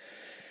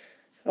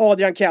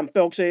Adrian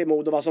Kempe också i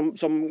Modo, va,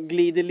 som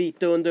glider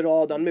lite under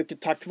radarn.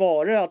 Mycket tack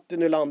vare att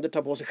Nylander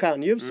tar på sig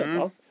stjärnljuset.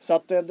 Va? Så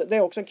att det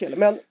är också en kille.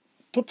 Men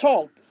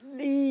totalt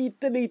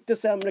lite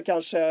sämre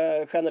kanske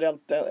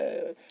generellt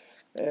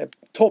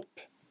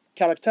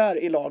toppkaraktär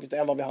i laget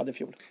än vad vi hade i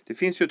fjol. Det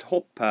finns ju ett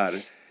hopp här.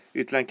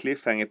 Ytterligare en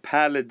cliffhanger.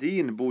 Per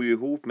Ledin bor ju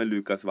ihop med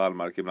Lukas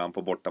Wallmark ibland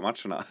på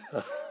bortamatcherna.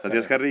 Så att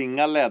jag ska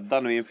ringa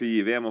Ledda nu inför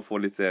JVM och få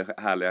lite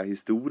härliga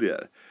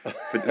historier.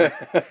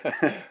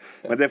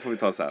 Men det får vi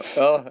ta sen.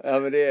 Ja,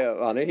 men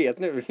han är helt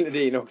nu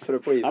Ledin också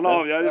på isen. Han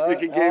avgör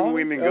mycket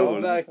game-winning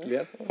goals.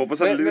 Verkligen.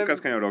 Hoppas att Lukas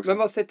kan göra det också. Men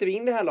vad sätter vi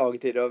in det här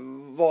laget i då?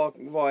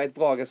 Vad är ett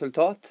bra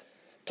resultat?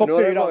 Topp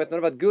 4. Nu har det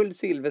varit guld,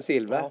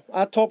 silver.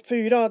 Ja, topp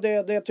 4,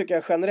 det tycker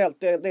jag generellt,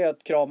 det är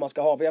ett krav man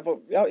ska ha. För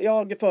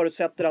jag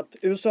förutsätter att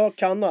USA och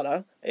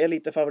Kanada är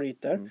lite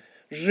favoriter.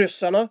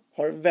 Ryssarna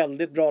har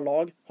väldigt bra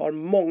lag. Har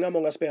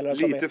många spelare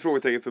som är... Lite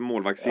frågetecken för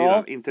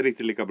målvaktssidan. Inte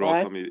riktigt lika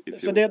bra som i fjol.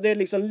 Så det är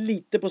liksom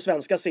lite på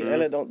svenska sidan.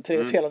 Eller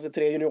de senaste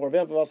 3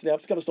 junior-VM. För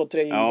Vasilevska består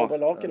 3 junior på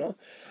laken.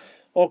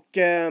 Och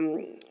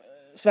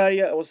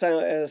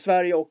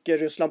Sverige och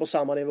Ryssland på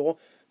samma nivå.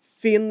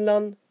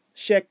 Finland,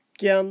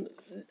 Tjeckien,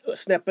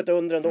 snäppet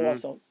under ändå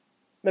alltså.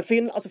 Men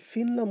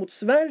Finland mot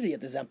Sverige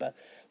till exempel.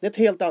 Det är ett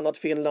helt annat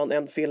Finland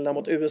än Finland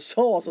mot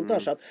USA och sånt där.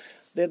 Så att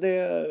det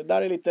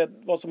där är lite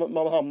vad som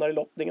man hamnar i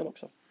lottningen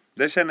också.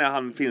 Där känner jag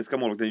han finska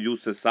målvakten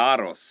Jussi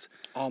Saros.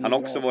 Han har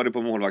också varit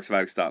på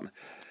målvaktsverkstan.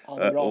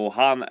 Och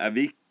han är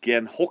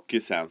vilken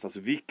hockeysens, alltså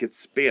vilket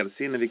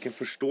spelsinne, vilken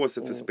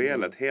förståelse för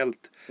spelet.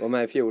 Var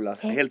med i fjol.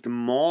 Helt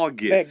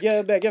magiskt.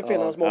 Bägge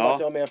Finlands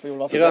målvakter var med i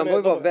fjol.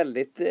 Grönborg var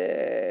väldigt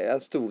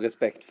stor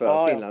respekt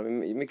för Finland.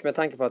 Mycket med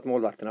tanke på att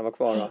målvakterna var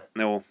kvar.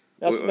 Jo.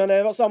 Men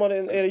det var samma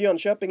är det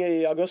Jönköping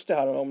i augusti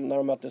här när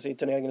de möttes i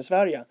turneringen i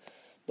Sverige.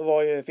 Då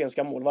var ju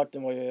finska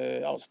målvakten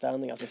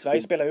outstanding. Alltså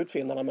Sverige spelar ut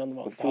finnarna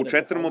men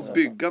fortsätter de att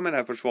bygga med det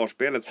här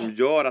försvarsspelet som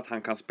gör att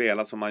han kan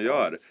spela som han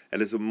gör,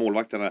 eller som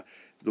målvakterna,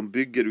 de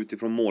bygger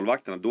utifrån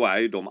målvakterna, då är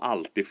ju de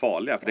alltid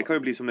farliga. För det kan ju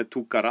bli som när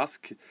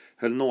Tukarask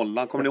höll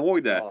nollan. Kommer ni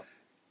ihåg det?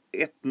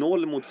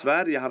 1-0 mot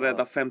Sverige, han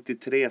räddade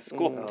 53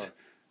 skott.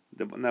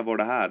 När var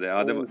det här?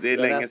 Ja, det är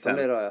länge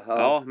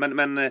sedan.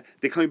 Men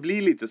det kan ju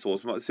bli lite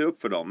så se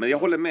upp för dem. Men jag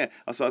håller med.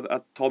 Alltså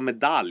att ta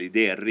medalj,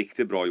 det är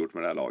riktigt bra gjort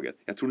med det här laget.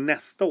 Jag tror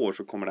nästa år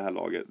så kommer det här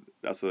laget,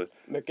 alltså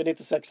mycket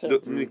 96.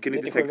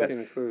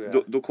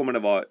 Då kommer det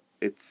vara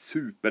ett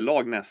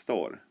superlag nästa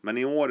år. Men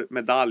i år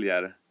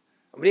medaljer.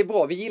 Men det är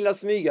bra, vi gillar att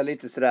smyga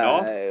lite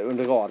sådär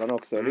under radarn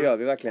också. Det gör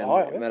vi verkligen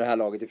med det här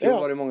laget. I fjol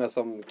var det många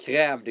som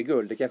krävde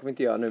guld. Det kanske vi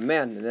inte gör nu,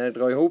 men när det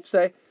drar ihop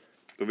sig,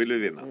 då vill vi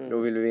vinna. Då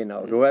vill vi vinna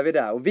och då är vi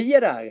där. Och vi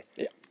är där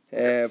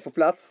på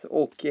plats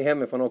och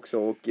hemifrån också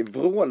och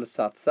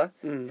vrålsatsa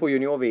på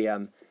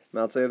junior-VM.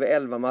 Men alltså över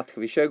 11 matcher.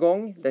 Vi kör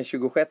igång den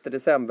 26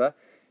 december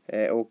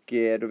och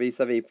då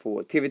visar vi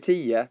på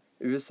TV10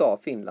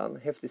 USA-Finland.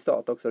 Häftig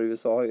start också.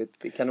 USA har ju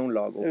ett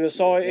kanonlag. Och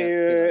USA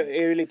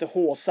är ju lite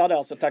håsade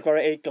alltså, tack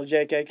vare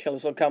Jake Eichel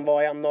som kan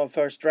vara en av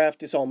first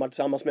draft i sommar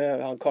tillsammans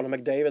med Connor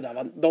McDavid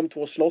där. De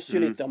två slåss ju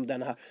lite om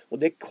den här. Och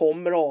det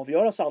kommer att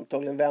avgöras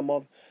antagligen vem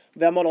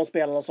av de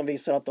spelarna som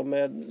visar att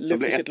de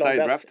lyfter sitt lag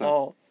bäst.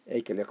 Ja.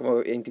 Eichel,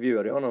 jag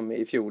intervjuade honom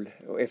i fjol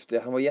och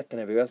han var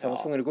jättenervös. Han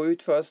var tvungen att gå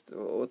ut först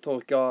och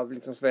torka av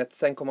liksom svett.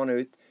 Sen kom han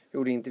ut,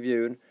 gjorde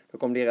intervjun. Då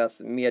kom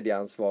deras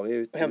medieansvarig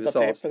ut i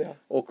USA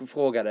och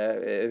frågade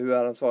hur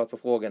har han svarat på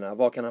frågorna.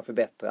 Vad kan han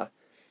förbättra?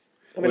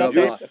 Jag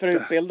menar för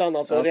utbildan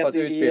alltså. Och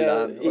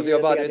så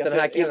jag bara, den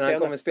här killen han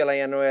kommer spela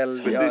i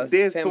NHL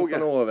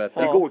 15 år.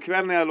 Igår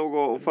kväll när jag låg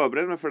och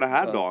förberedde mig för det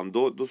här dagen,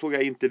 då såg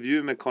jag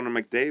intervju med Connor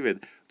McDavid.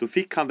 Då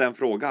fick han den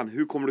frågan,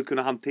 hur kommer du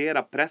kunna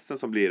hantera pressen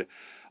som blir?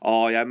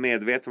 Ja, jag är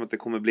medveten om att det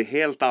kommer bli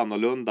helt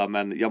annorlunda,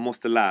 men jag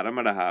måste lära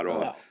mig det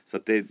här. Så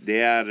att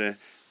det är...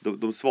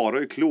 De svarar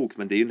ju klokt,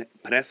 men det är ju en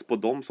press på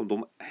dem som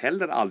de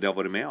heller aldrig har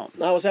varit med om.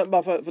 Nej, och sen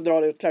bara för att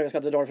dra det ut, jag ska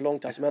inte dra det för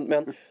långt alltså,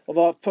 men att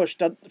vara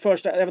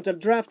första eventuell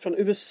draft från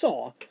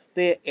USA,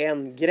 det är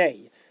en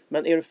grej.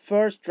 Men är du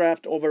first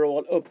draft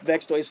overall,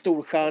 uppväxt då i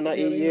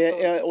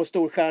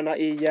storstjärna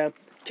i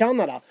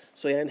Kanada,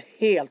 så är det en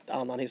helt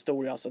annan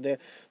historia. Alltså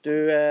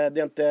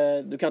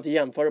du kan inte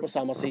jämföra det på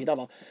samma sida.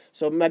 Va?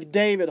 Så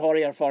McDavid har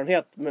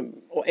erfarenhet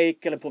och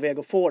Eichel är på väg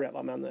att få det.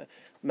 Va? Men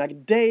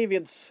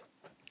McDavids...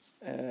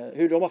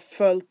 hur de har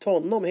följt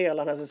honom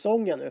hela den här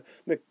säsongen nu.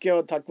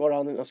 Mycket tack vare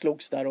han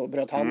slogs där och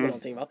bröt handen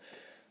någonting va.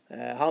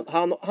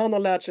 Han har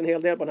lärt sig en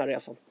hel del på den här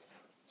resan.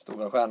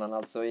 Stora stjärnan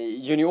alltså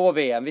i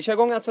junior-VM. Vi kör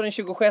igång alltså den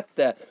 26.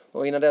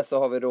 Och innan dess så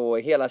har vi då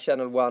hela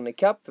Channel One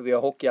Cup. Vi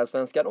har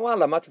Hockeyallsvenskan och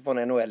alla matcher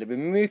från NHL. Det blir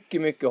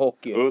mycket, mycket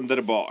hockey.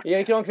 Underbart.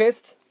 Erik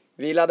Granqvist,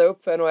 vi laddar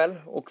upp för NHL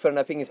och för den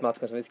här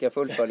pingismatchen som vi ska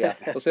fullfölja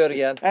på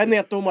Södergren.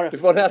 Nätdomare. Du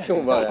får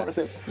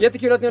nätdomare.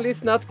 Jättekul att ni har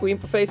lyssnat. Gå in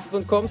på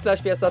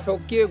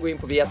facebook.com/viasathockey och gå in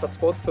på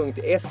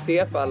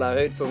viasatsport.se för alla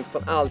höjdpunkter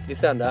från allt vi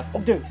sänder.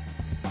 Och du,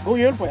 god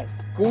jul på er.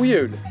 God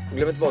jul. Och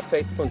glöm inte bort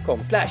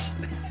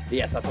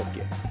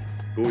facebook.com/viasathockey.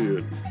 God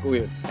jul. God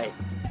jul. Hej.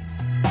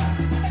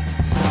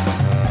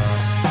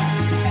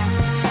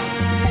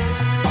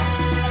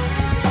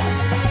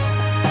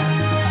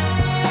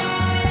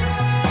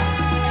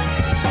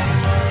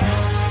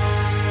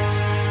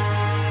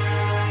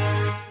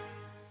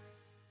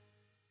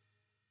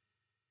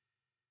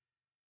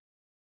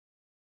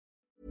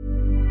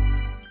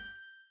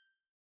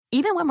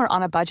 Even when we're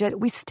on a budget,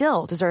 we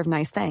still deserve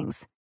nice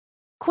things.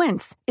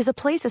 Quince is a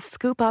place to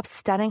scoop up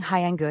stunning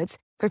high-end goods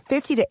for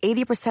 50 to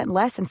 80%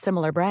 less than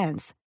similar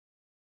brands.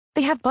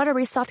 They have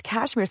buttery soft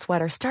cashmere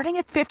sweaters starting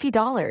at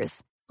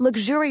 $50,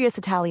 luxurious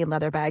Italian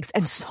leather bags,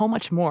 and so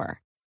much more.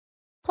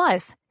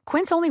 Plus,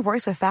 Quince only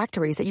works with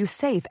factories that use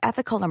safe,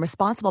 ethical, and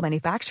responsible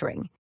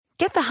manufacturing.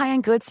 Get the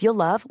high-end goods you'll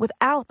love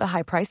without the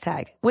high price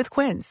tag with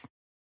Quince.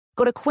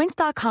 Go to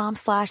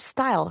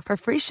quince.com/style for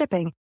free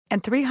shipping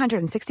and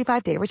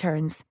 365-day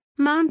returns.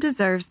 Mom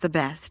deserves the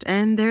best,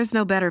 and there's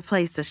no better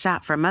place to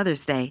shop for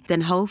Mother's Day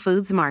than Whole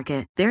Foods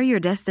Market. They're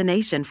your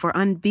destination for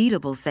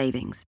unbeatable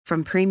savings,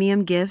 from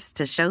premium gifts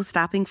to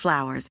show-stopping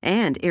flowers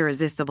and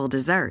irresistible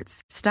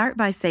desserts. Start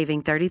by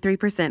saving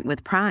 33%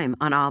 with Prime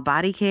on all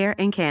body care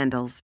and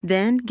candles.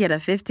 Then get a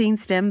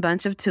 15-stem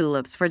bunch of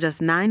tulips for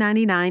just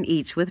 $9.99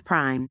 each with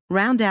Prime.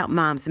 Round out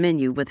Mom's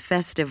menu with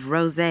festive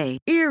rosé,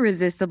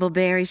 irresistible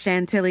berry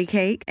chantilly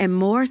cake, and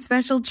more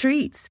special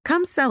treats.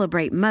 Come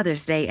celebrate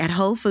Mother's Day at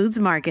Whole Foods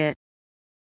Market.